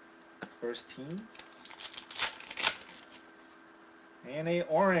 First team. And a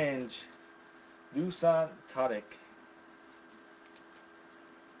orange, Dusan Tadic.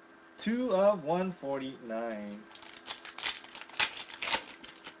 2 of 149.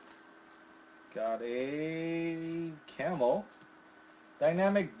 Got a camel.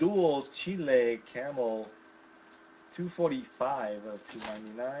 Dynamic Duels, Chile, camel. 245 of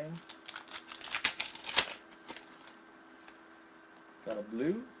 299. Got a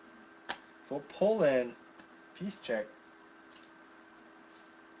blue. For Poland, Peace Check.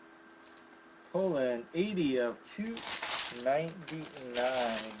 Poland, 80 of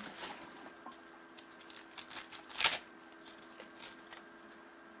 299.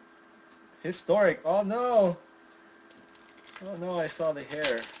 Historic. Oh no! Oh no, I saw the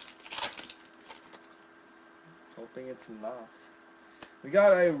hair. Hoping it's not. We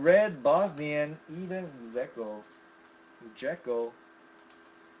got a red Bosnian, Eden Dzeko.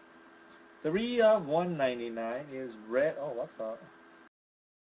 3 of 199 is red. Oh, what the?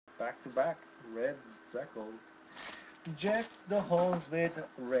 Back to back. Red Dzekos. Jack the holes with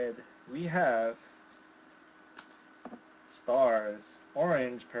red. We have stars.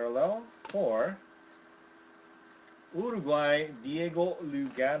 Orange parallel for Uruguay, Diego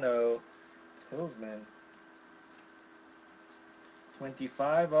Lugano, Pilsman.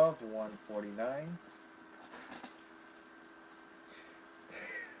 25 of 149.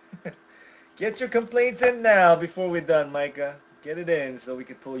 Get your complaints in now before we're done, Micah. Get it in so we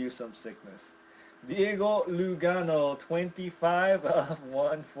can pull you some sickness. Diego Lugano, 25 of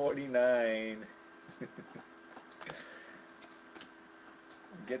 149.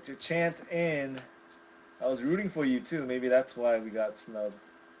 Get your chant in. I was rooting for you too. Maybe that's why we got snubbed.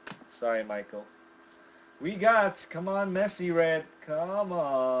 Sorry, Michael. We got, come on, Messi red. Come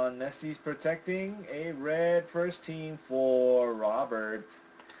on. Messi's protecting a red first team for Robert.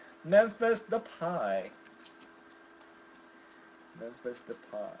 Memphis Depay. Memphis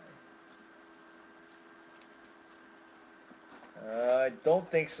Depay. I don't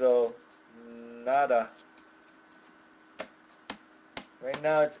think so. Nada. Right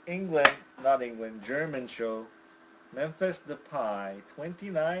now it's England, not England, German show. Memphis Depay,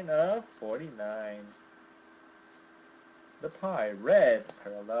 29 of 49. Depay, red,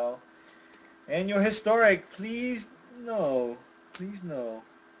 parallel. And your historic, please no. Please no.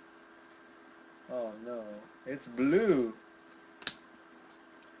 Oh no, it's blue.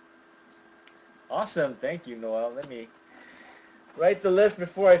 Awesome, thank you, Noel. Let me write the list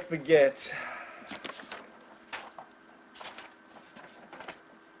before I forget.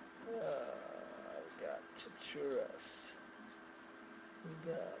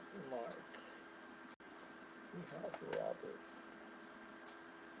 Mark. We have Robert.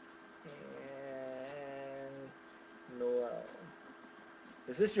 And Noel.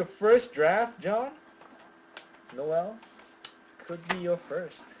 Is this your first draft, John? Noel? Could be your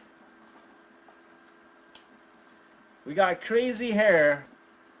first. We got crazy hair.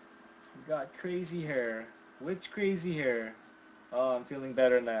 We got crazy hair. Which crazy hair? Oh, I'm feeling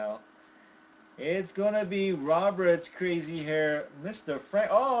better now. It's gonna be Robert's crazy hair, Mr. Frank.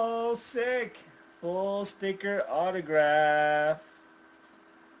 Oh, sick! Full sticker autograph.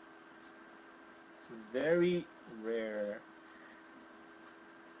 Very rare.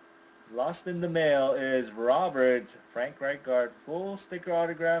 Lost in the mail is Robert's Frank Rijkaard full sticker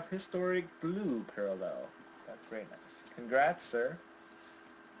autograph historic blue parallel. That's very nice. Congrats, sir.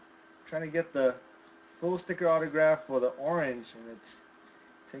 Trying to get the full sticker autograph for the orange, and it's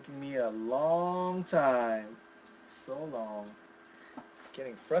taking me a long time. So long.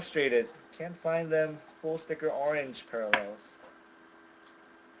 Getting frustrated. Can't find them full sticker orange parallels.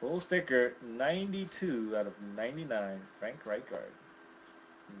 Full sticker 92 out of 99. Frank Rijkaard,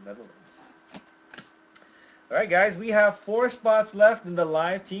 Netherlands. Alright guys, we have 4 spots left in the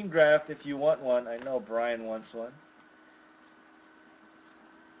live team draft if you want one. I know Brian wants one.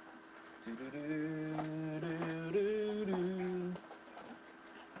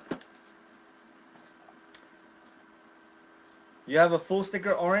 You have a full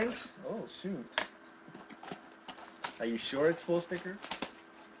sticker orange? Oh shoot. Are you sure it's full sticker?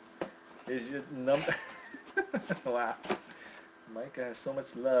 Is your number... Wow. Micah has so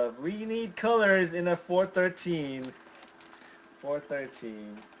much love. We need colors in a 413.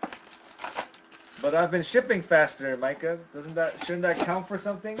 413. But I've been shipping faster, Micah. Shouldn't that count for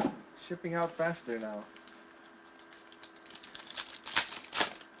something? Shipping out faster now.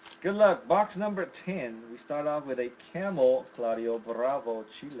 Good luck. Box number 10. We start off with a camel, Claudio Bravo,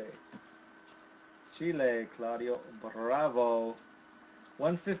 Chile. Chile, Claudio Bravo.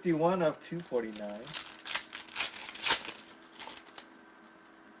 151 of 249.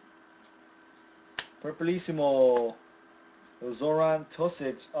 Purplissimo, Zoran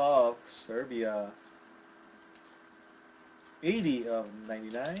Tosic of Serbia. 80 of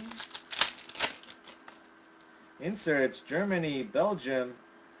 99. Inserts, Germany, Belgium,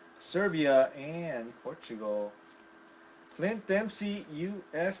 Serbia, and Portugal. Clint Dempsey,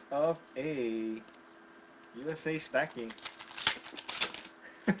 US of A. USA stacking.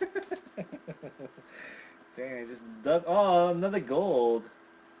 Dang, I just dug. Oh, another gold.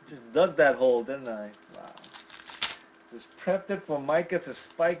 Just dug that hole, didn't I? Wow. Just prepped it for Micah to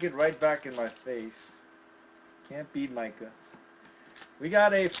spike it right back in my face. Can't beat Micah. We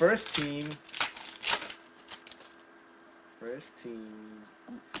got a first team. First team.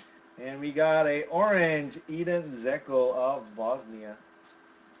 And we got a orange Eden Zeko of Bosnia.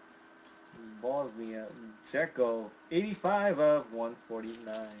 Bosnia. Zeko. 85 of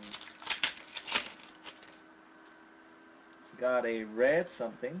 149. Got a red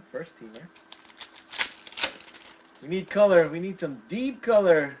something. First teamer. We need color. We need some deep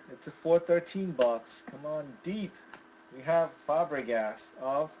color. It's a 413 box. Come on, deep. We have Fabregas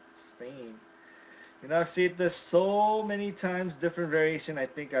of Spain. You know, I've seen this so many times, different variation. I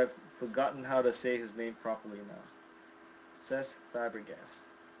think I've forgotten how to say his name properly now. It says Fabregas.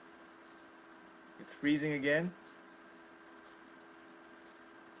 It's freezing again.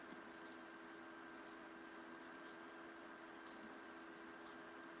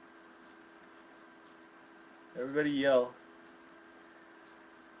 Everybody yell.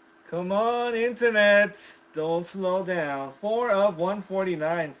 Come on, internet. Don't slow down. 4 of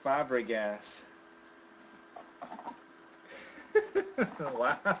 149 Fabregas.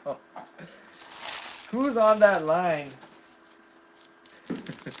 Wow. Who's on that line?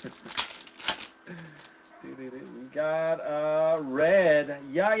 We got red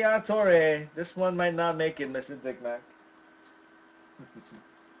Yaya Toure. This one might not make it, Mr. Dick Mac.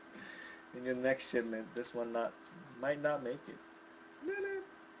 In your next shipment, this one might not make it.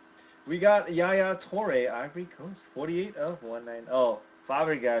 We got Yaya Toure, Ivory Coast, 48 of 190. Oh,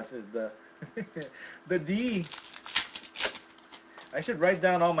 Fabregas is the the D. I should write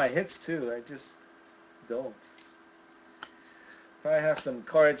down all my hits too. I just don't. Probably have some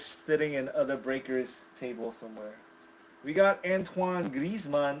cards sitting in other breakers' table somewhere. We got Antoine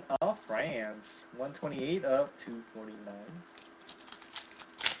Griezmann of France, 128 of 249.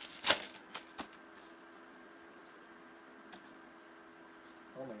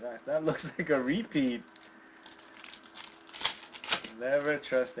 Oh my gosh, that looks like a repeat. Never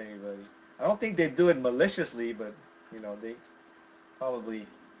trust anybody. I don't think they do it maliciously, but you know, they probably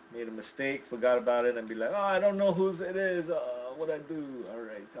made a mistake, forgot about it, and be like, oh, I don't know whose it is. what I do.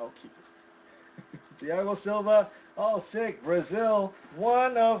 Alright, I'll keep it. Thiago Silva, oh sick, Brazil,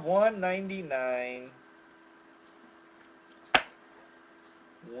 1 of 199.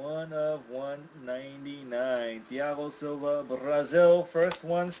 1 of 199. Thiago Silva, Brazil, first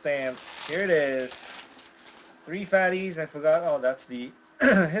one stamped. Here it is. 3 fatties, I forgot. Oh, that's the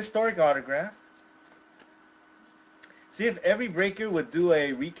historic autograph. See if every breaker would do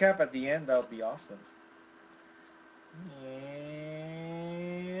a recap at the end, that would be awesome.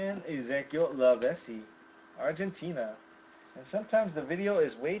 And Ezequiel Lavezzi, Argentina. And sometimes the video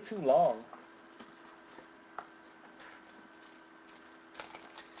is way too long.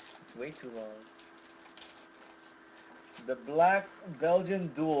 It's way too long. The Black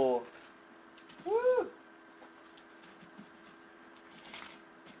Belgian Duel. Woo!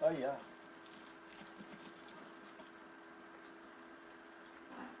 Oh yeah.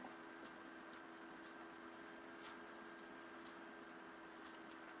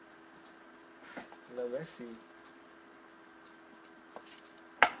 Lavezzi.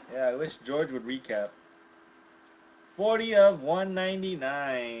 Yeah, I wish George would recap. 40 of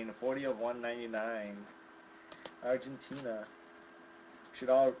 199. 40 of 199. Argentina. Should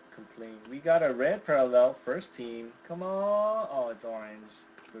all complain. We got a red parallel, first team. Come on. Oh, it's orange.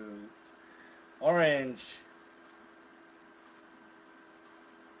 Boo. Orange.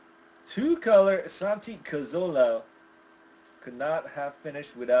 2-color Santi Cazorla. Could not have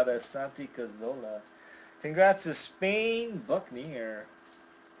finished without a Santi Cazorla. Congrats to Spain Buccaneer.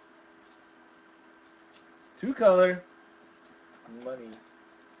 2-color. Money.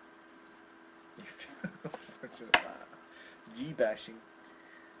 G bashing.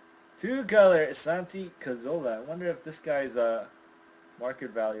 2-color Santi Cazorla. I wonder if this guy's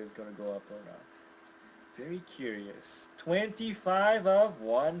market value is going to go up or not. Very curious. 25 of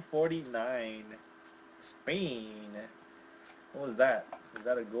 149. Spain. What was that? Was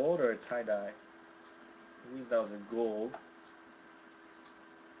that a gold or a tie-dye? I believe that was a gold.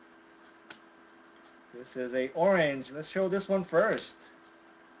 This is a orange. Let's show this one first.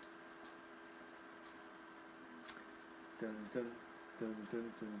 Dun, dun, dun,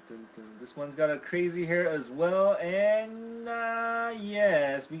 dun, dun, dun, dun. This one's got a crazy hair as well. And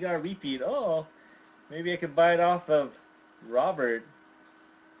yes, we got a repeat. Oh, maybe I could buy it off of Robert.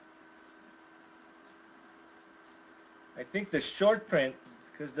 I think the short print,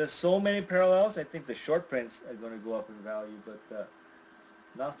 because there's so many parallels, I think the short prints are going to go up in value, but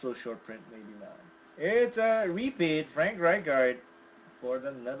not so short print, maybe not. It's a repeat, Frank Rijkaard for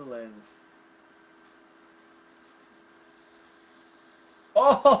the Netherlands.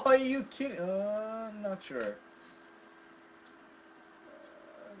 Oh, are you kidding? I'm not sure.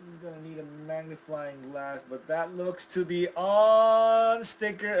 I'm going to need a magnifying glass, but that looks to be on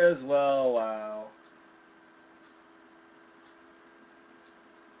sticker as well. Wow.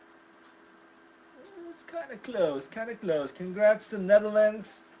 It's kind of close, kind of close. Congrats to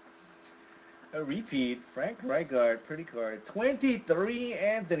Netherlands. A repeat, Frank Rijkaard, pretty card. 23,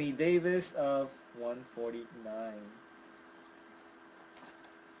 Anthony Davis of 149.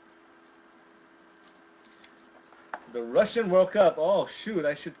 The Russian World Cup. Oh shoot,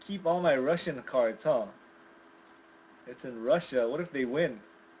 I should keep all my Russian cards, huh? It's in Russia. What if they win?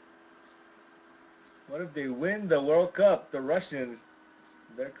 What if they win the World Cup? The Russians,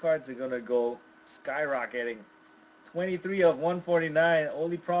 their cards are gonna go skyrocketing. 23 of 149.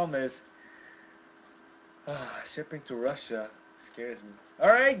 Only promise. Shipping to Russia scares me.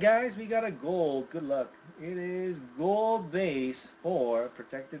 Alright guys, we got a gold. Good luck. It is gold base 4,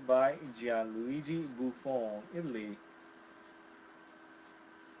 protected by Gianluigi Buffon, Italy.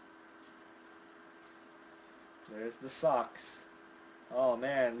 There's the socks. Oh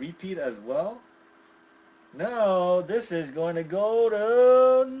man, repeat as well? No, this is going to go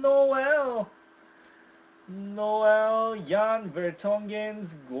to Noel. Noel Jan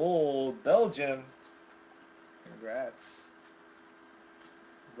Vertonghen's gold, Belgium. Congrats.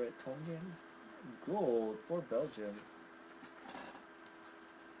 Vertonghen's gold for Belgium.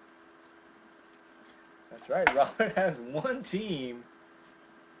 That's right, Robert has one team.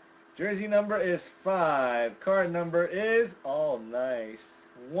 Jersey number is 5. Card number is, oh nice,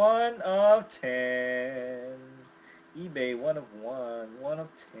 1 of 10. eBay 1 of 1. 1 of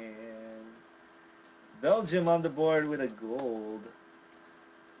 10. Belgium on the board with a gold.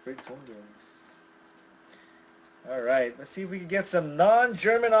 Vertonghen's. Alright, let's see if we can get some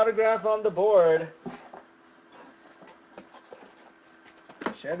non-German autograph on the board.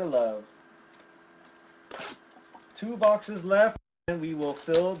 Share the love. 2 boxes left, and we will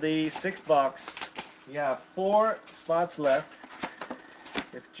fill the 6th box. We have 4 spots left.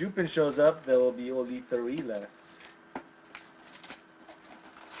 If Jupin shows up, there will be only 3 left.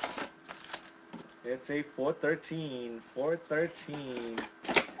 It's a 413. 413.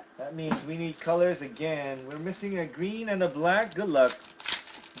 That means we need colors again. We're missing a green and a black. Good luck.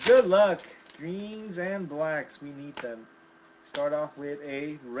 Good luck. Greens and blacks. We need them. Start off with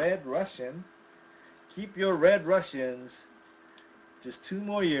a red Russian. Keep your red Russians. Just 2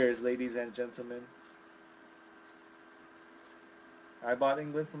 more years, ladies and gentlemen. I bought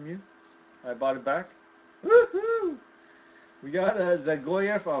England from you. I bought it back. Woohoo! We got a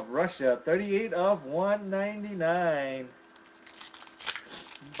Zagoyev of Russia. 38 of 199.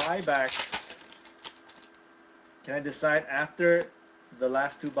 Buybacks. Can I decide after the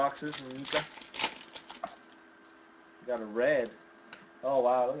last 2 boxes, Mika? We got a red. Oh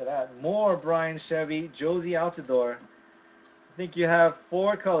wow, look at that. More Brian Chevy, Josie Altidore. I think you have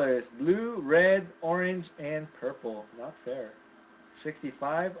 4 colors. Blue, red, orange, and purple. Not fair.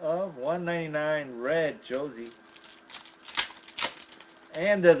 65 of 199. Red, Josie.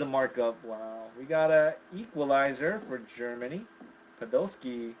 And there's a markup. Wow. We got a equalizer for Germany.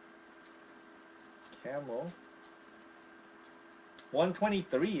 Podolski. Camel.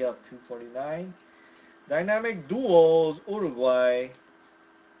 123 of 249. Dynamic Duels, Uruguay.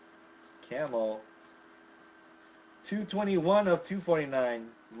 Camel. 221 of 249.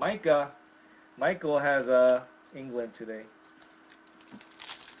 Micah. Michael has England today.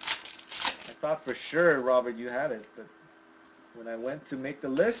 I thought for sure, Robert, you had it, but when I went to make the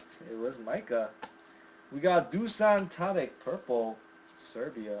list, it was Micah. We got Dusan Tadic, purple,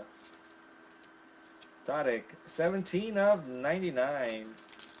 Serbia. Tadic, 17 of 99.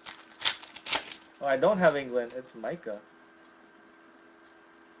 Oh, I don't have England. It's Micah.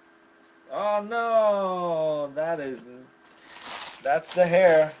 Oh no, that's the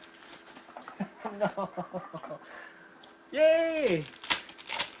hair. No. Yay!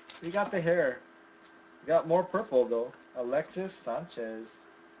 We got the hair. We got more purple though. Alexis Sanchez.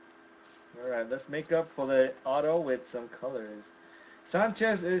 Alright, let's make up for the auto with some colors.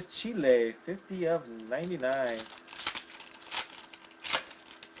 Sanchez is Chile, 50 of 99.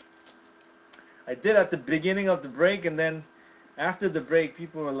 I did at the beginning of the break, and then after the break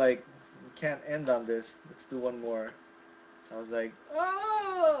people were like, we can't end on this, let's do one more. I was like,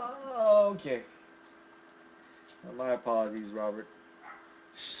 oh, okay. My apologies, Robert.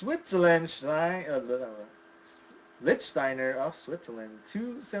 Switzerland, Lichtsteiner of Switzerland,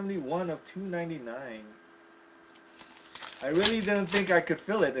 271 of 299. I really didn't think I could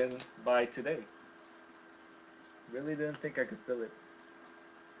fill it in by today. Really didn't think I could fill it.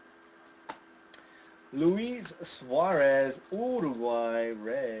 Luis Suarez, Uruguay,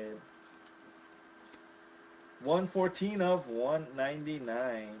 red. 114 of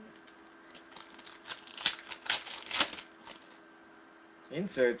 199.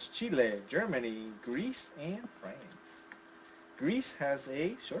 Inserts Chile, Germany, Greece, and France. Greece has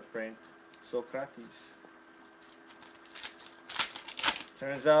a short print, Socrates.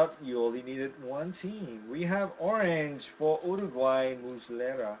 Turns out you only needed 1 team. We have orange for Uruguay,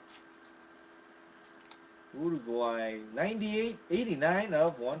 Muslera. Uruguay, 89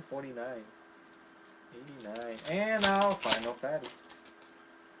 of 149. 89. And our final fatty.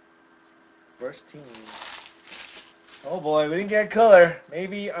 First team. Oh boy, we didn't get color.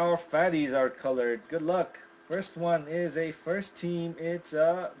 Maybe our fatties are colored. Good luck. First one is a first team. It's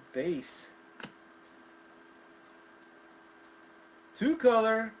a base. 2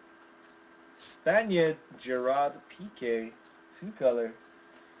 color. Spaniard Gerard Piqué. 2 color.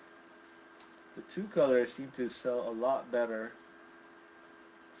 The 2 colors seem to sell a lot better.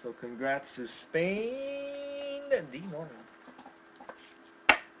 So congrats to Spain. D. Norman.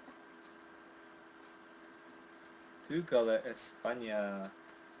 2 color España.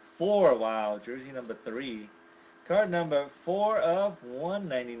 4, wow, jersey number 3. Card number 4 of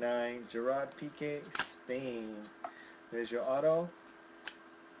 199. Gerard Piqué, Spain. There's your auto.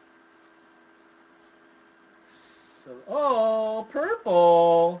 So, oh,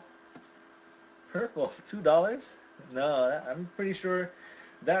 purple. Purple, $2? No, I'm pretty sure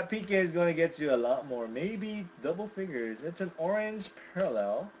that Piqué is going to get you a lot more. Maybe double figures. It's an orange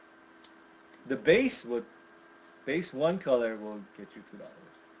parallel. The base 1 color will get you $2.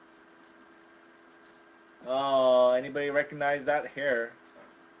 Oh, anybody recognize that hair?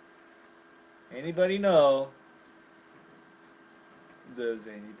 Anybody know? Does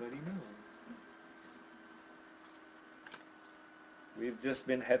anybody know? We've just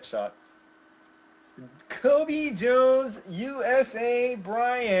been headshot. Kobe Jones, USA,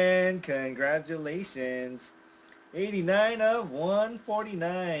 Brian. Congratulations. 89 of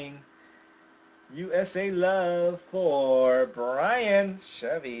 149. USA love for Brian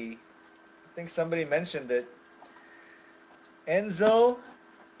Chevy. I think somebody mentioned it. Enzo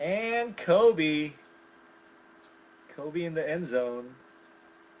And Kobe. Kobe in the end zone.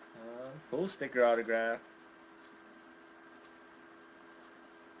 Full sticker autograph.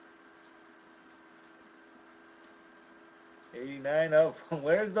 '89 of,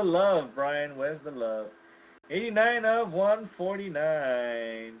 where's the love, Brian? Where's the love? '89 of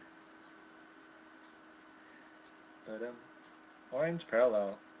 149. Orange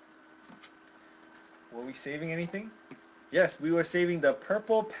parallel. Were we saving anything? Yes, we were saving the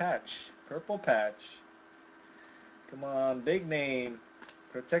purple patch. Purple patch. Come on, big name.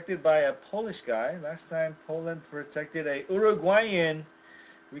 Protected by a Polish guy. Last time Poland protected a Uruguayan.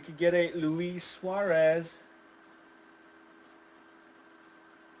 We could get a Luis Suarez.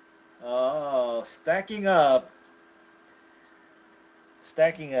 Oh, stacking up.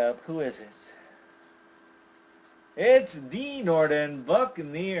 Stacking up. Who is it? It's D. Norton,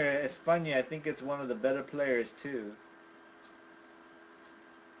 Buccaneer, España. I think it's one of the better players too.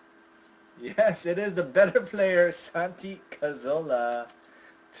 Yes, it is the better player, Santi Cazorla.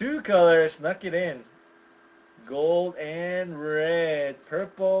 2 colors, snuck it in. Gold and red.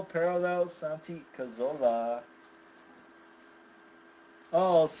 Purple parallel Santi Cazorla.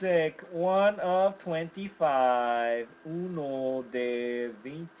 Oh, sick. 1 of 25. Uno de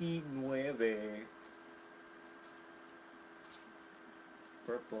 29.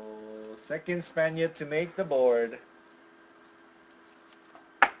 Purple. Second Spaniard to make the board.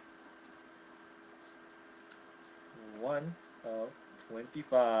 1 of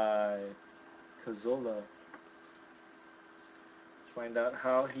 25. Cazorla. Let's find out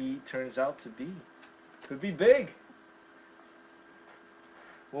how he turns out to be. Could be big.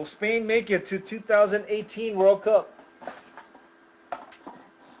 Will Spain make it to 2018 World Cup?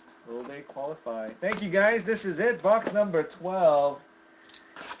 Will they qualify? Thank you guys. This is it. Box number 12.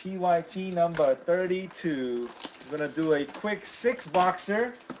 PYT number 32. I'm going to do a quick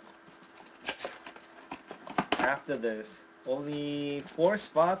 6-boxer after this. Only 4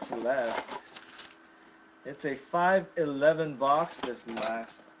 spots left. It's a 511 box, this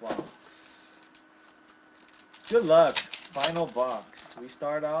last box. Good luck. Final box. We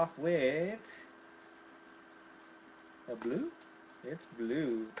start off with a blue. It's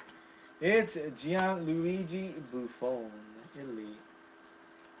blue. It's Gianluigi Buffon, Italy.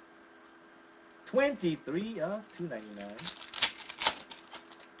 23 of 299.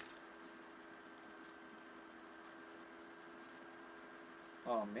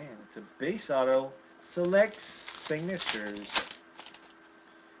 Oh man, it's a base auto. Select signatures.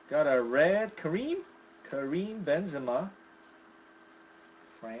 Got a red Karim Benzema,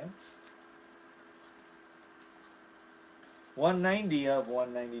 France. 190 of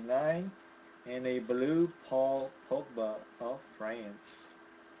 199. And a blue Paul Pogba of France.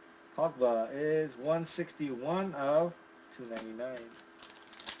 Pogba is 161 of 299.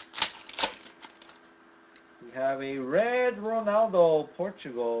 We have a red Ronaldo,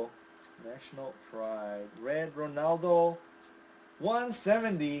 Portugal, national pride. Red Ronaldo,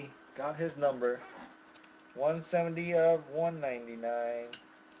 170, got his number. 170 of 199.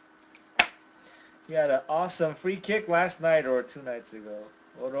 He had an awesome free kick last night or 2 nights ago.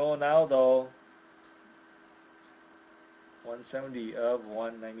 Ronaldo, 170 of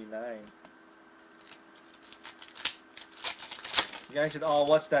 199. You guys should all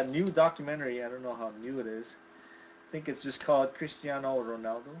watch that new documentary. I don't know how new it is. I think it's just called Cristiano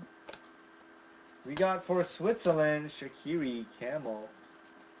Ronaldo. We got for Switzerland, Shaqiri Camel.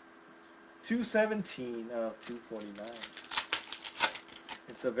 217 of 249.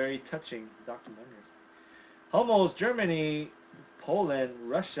 It's a very touching documentary. Hummels, Germany, Poland,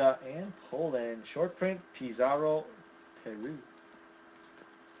 Russia, and Poland. Short print, Pizarro, Peru.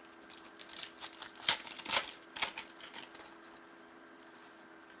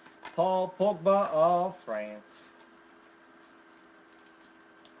 Paul Pogba of France.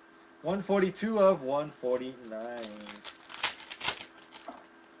 142 of 149.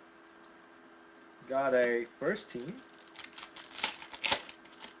 Got a first team.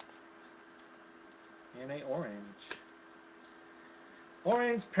 And a orange.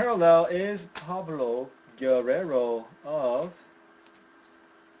 Orange parallel is Pablo Guerrero of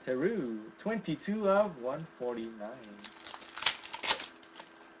Peru. 22 of 149.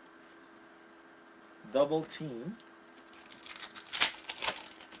 Double team.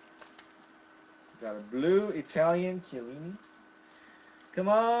 Got a blue Italian Chiellini. Come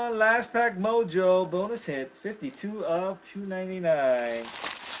on, last pack mojo, bonus hit, 52 of 299.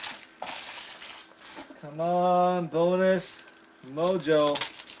 Come on, bonus mojo,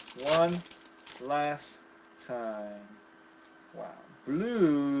 one last time. Wow,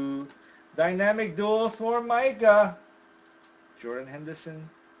 blue, dynamic duels for Micah. Jordan Henderson,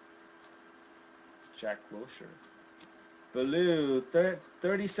 Jack Wilshere. Blue,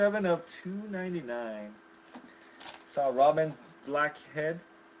 37 of 299. Saw Robin's black head.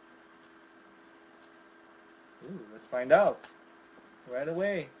 Ooh, let's find out right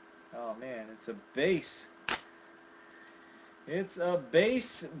away. Oh man, it's a base. It's a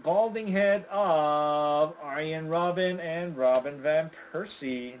base balding head of Arjen Robben and Robin van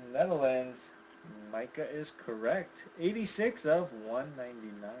Persie, Netherlands. Micah is correct. 86 of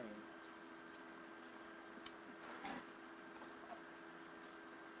 199.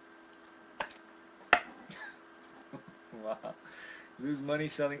 Wow. Lose money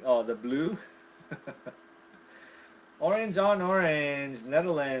selling. Oh, the blue. Orange on orange.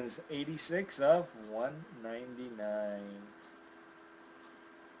 Netherlands. 86 of 199.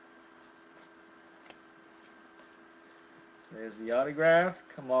 There's the autograph.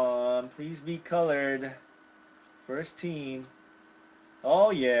 Come on. Please be colored. First team.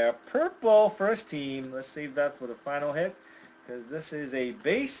 Oh yeah. Purple first team. Let's save that for the final hit. Because this is a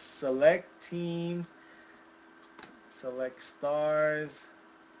base select team. Select stars,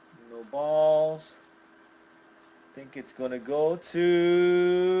 no balls. I think it's going to go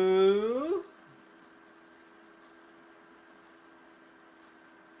to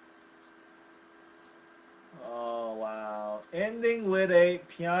oh wow, ending with a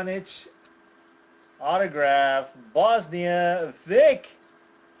Pjanic autograph. Bosnia, Vic.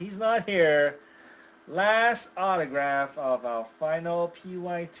 He's not here. Last autograph of our final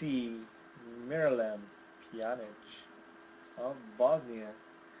PYT, Miralem Pjanic of Bosnia.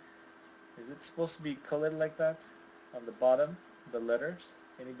 Is it supposed to be colored like that on the bottom, the letters?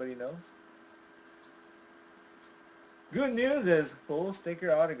 Anybody know? Good news is full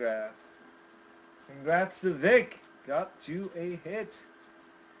sticker autograph. Congrats to Vic. Got you a hit.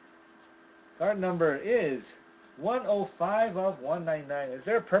 Card number is 105 of 199. Is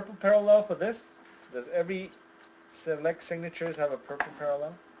there a purple parallel for this? Does every select signatures have a purple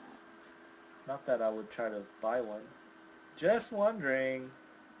parallel? Not that I would try to buy one. Just wondering.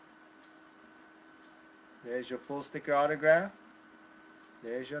 There's your full sticker autograph.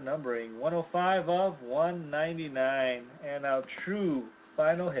 There's your numbering. 105 of 199. And our true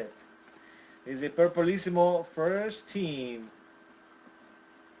final hit is a Purplissimo first team.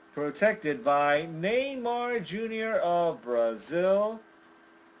 Protected by Neymar Jr. of Brazil.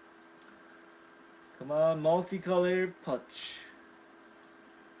 Come on, multicolored punch.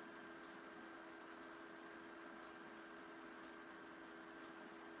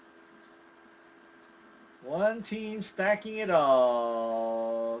 One team stacking it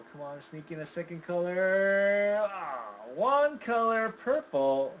all. Come on, sneak in a second color. One color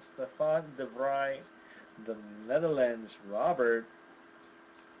purple. Stefan de Vrij, the Netherlands. Robert,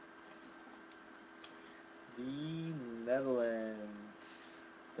 the Netherlands.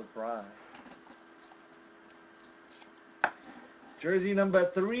 De Vrij. Jersey number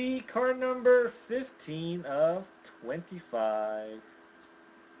 3, card number 15 of 25.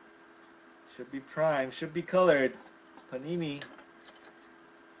 Should be prime, should be colored. Panini.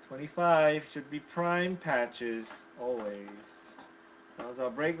 25 should be prime patches, always. That was our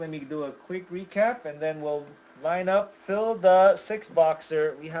break. Let me do a quick recap and then we'll line up, fill the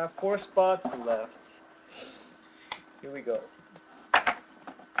 6-boxer. We have 4 spots left. Here we go.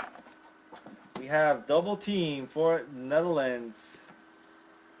 We have double team for Netherlands.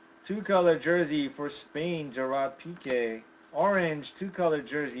 2-color jersey for Spain, Gerard Piqué. Orange 2-color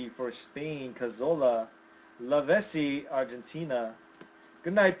jersey for Spain, Cazorla. Lavezzi, Argentina.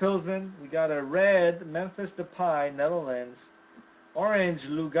 Good night, Pillsman. We got a red Memphis Depay, Netherlands. Orange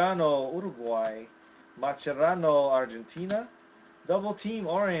Lugano, Uruguay. Mascherano, Argentina. Double team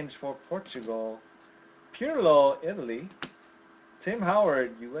orange for Portugal. Pirlo, Italy. Tim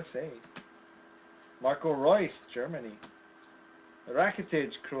Howard, USA. Marco Reus, Germany.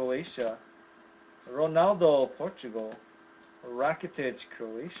 Rakitic, Croatia. Ronaldo, Portugal. Rakitic,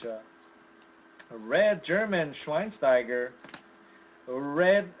 Croatia. Red German, Schweinsteiger.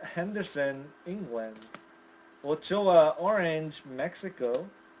 Red Henderson, England. Ochoa, orange, Mexico.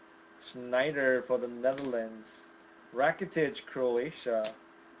 Schneider for the Netherlands. Rakitic, Croatia.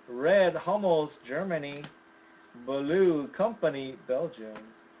 Red Hummels, Germany. Blue Company, Belgium.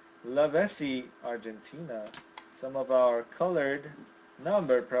 Lavezzi, Argentina. Some of our colored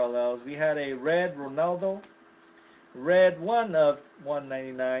numbered parallels. We had a red Ronaldo. Red 1 of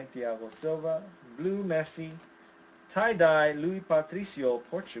 199, Thiago Silva. Blue Messi. Tie-dye Louis Patricio,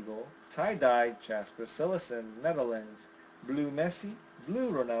 Portugal. Tie-dye Jasper Cillessen, Netherlands. Blue Messi.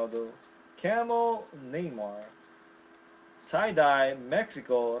 Blue Ronaldo. Camel Neymar. Tie-dye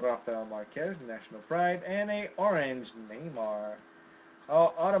Mexico, Rafael Marquez, National Pride. And a orange Neymar.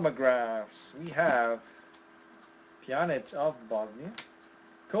 Our autographs. We have Pjanic of Bosnia.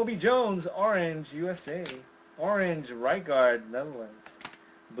 Kobe Jones, orange, USA. Orange, right guard, Netherlands.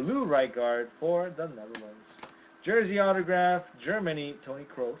 Blue right guard for the Netherlands. Jersey autograph, Germany, Toni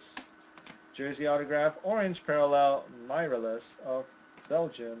Kroos. Jersey autograph, orange parallel, Miralles of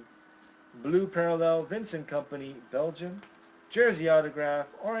Belgium. Blue parallel, Vincent Kompany, Belgium. Jersey autograph,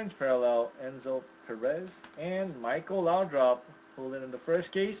 orange parallel, Enzo Perez. And Michael Laudrup, holding in the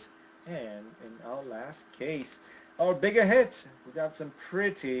first case and in our last case. Our bigger hits, we got some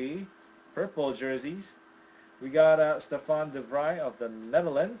pretty purple jerseys. We got Stefan de Vrij of the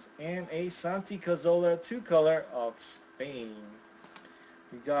Netherlands and a Santi Cazorla 2-color of Spain.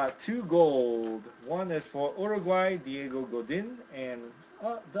 We got 2 gold. One is for Uruguay, Diego Godin, and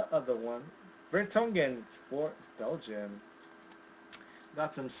the other one, Vertonghen for Belgium.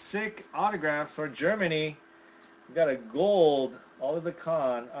 Got some sick autographs for Germany. We got a gold, Oliver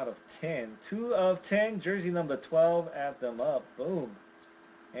Kahn out of 10. 2 of 10, jersey number 12, add them up. Boom.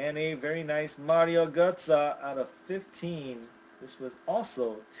 And a very nice Mario Götze out of 15. This was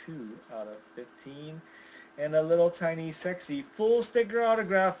also 2 out of 15. And a little tiny sexy full sticker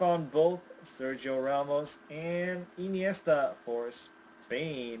autograph on both Sergio Ramos and Iniesta for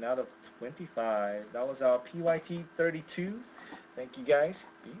Spain out of 25. That was our PYT 32. Thank you guys.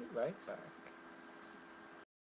 Be right back.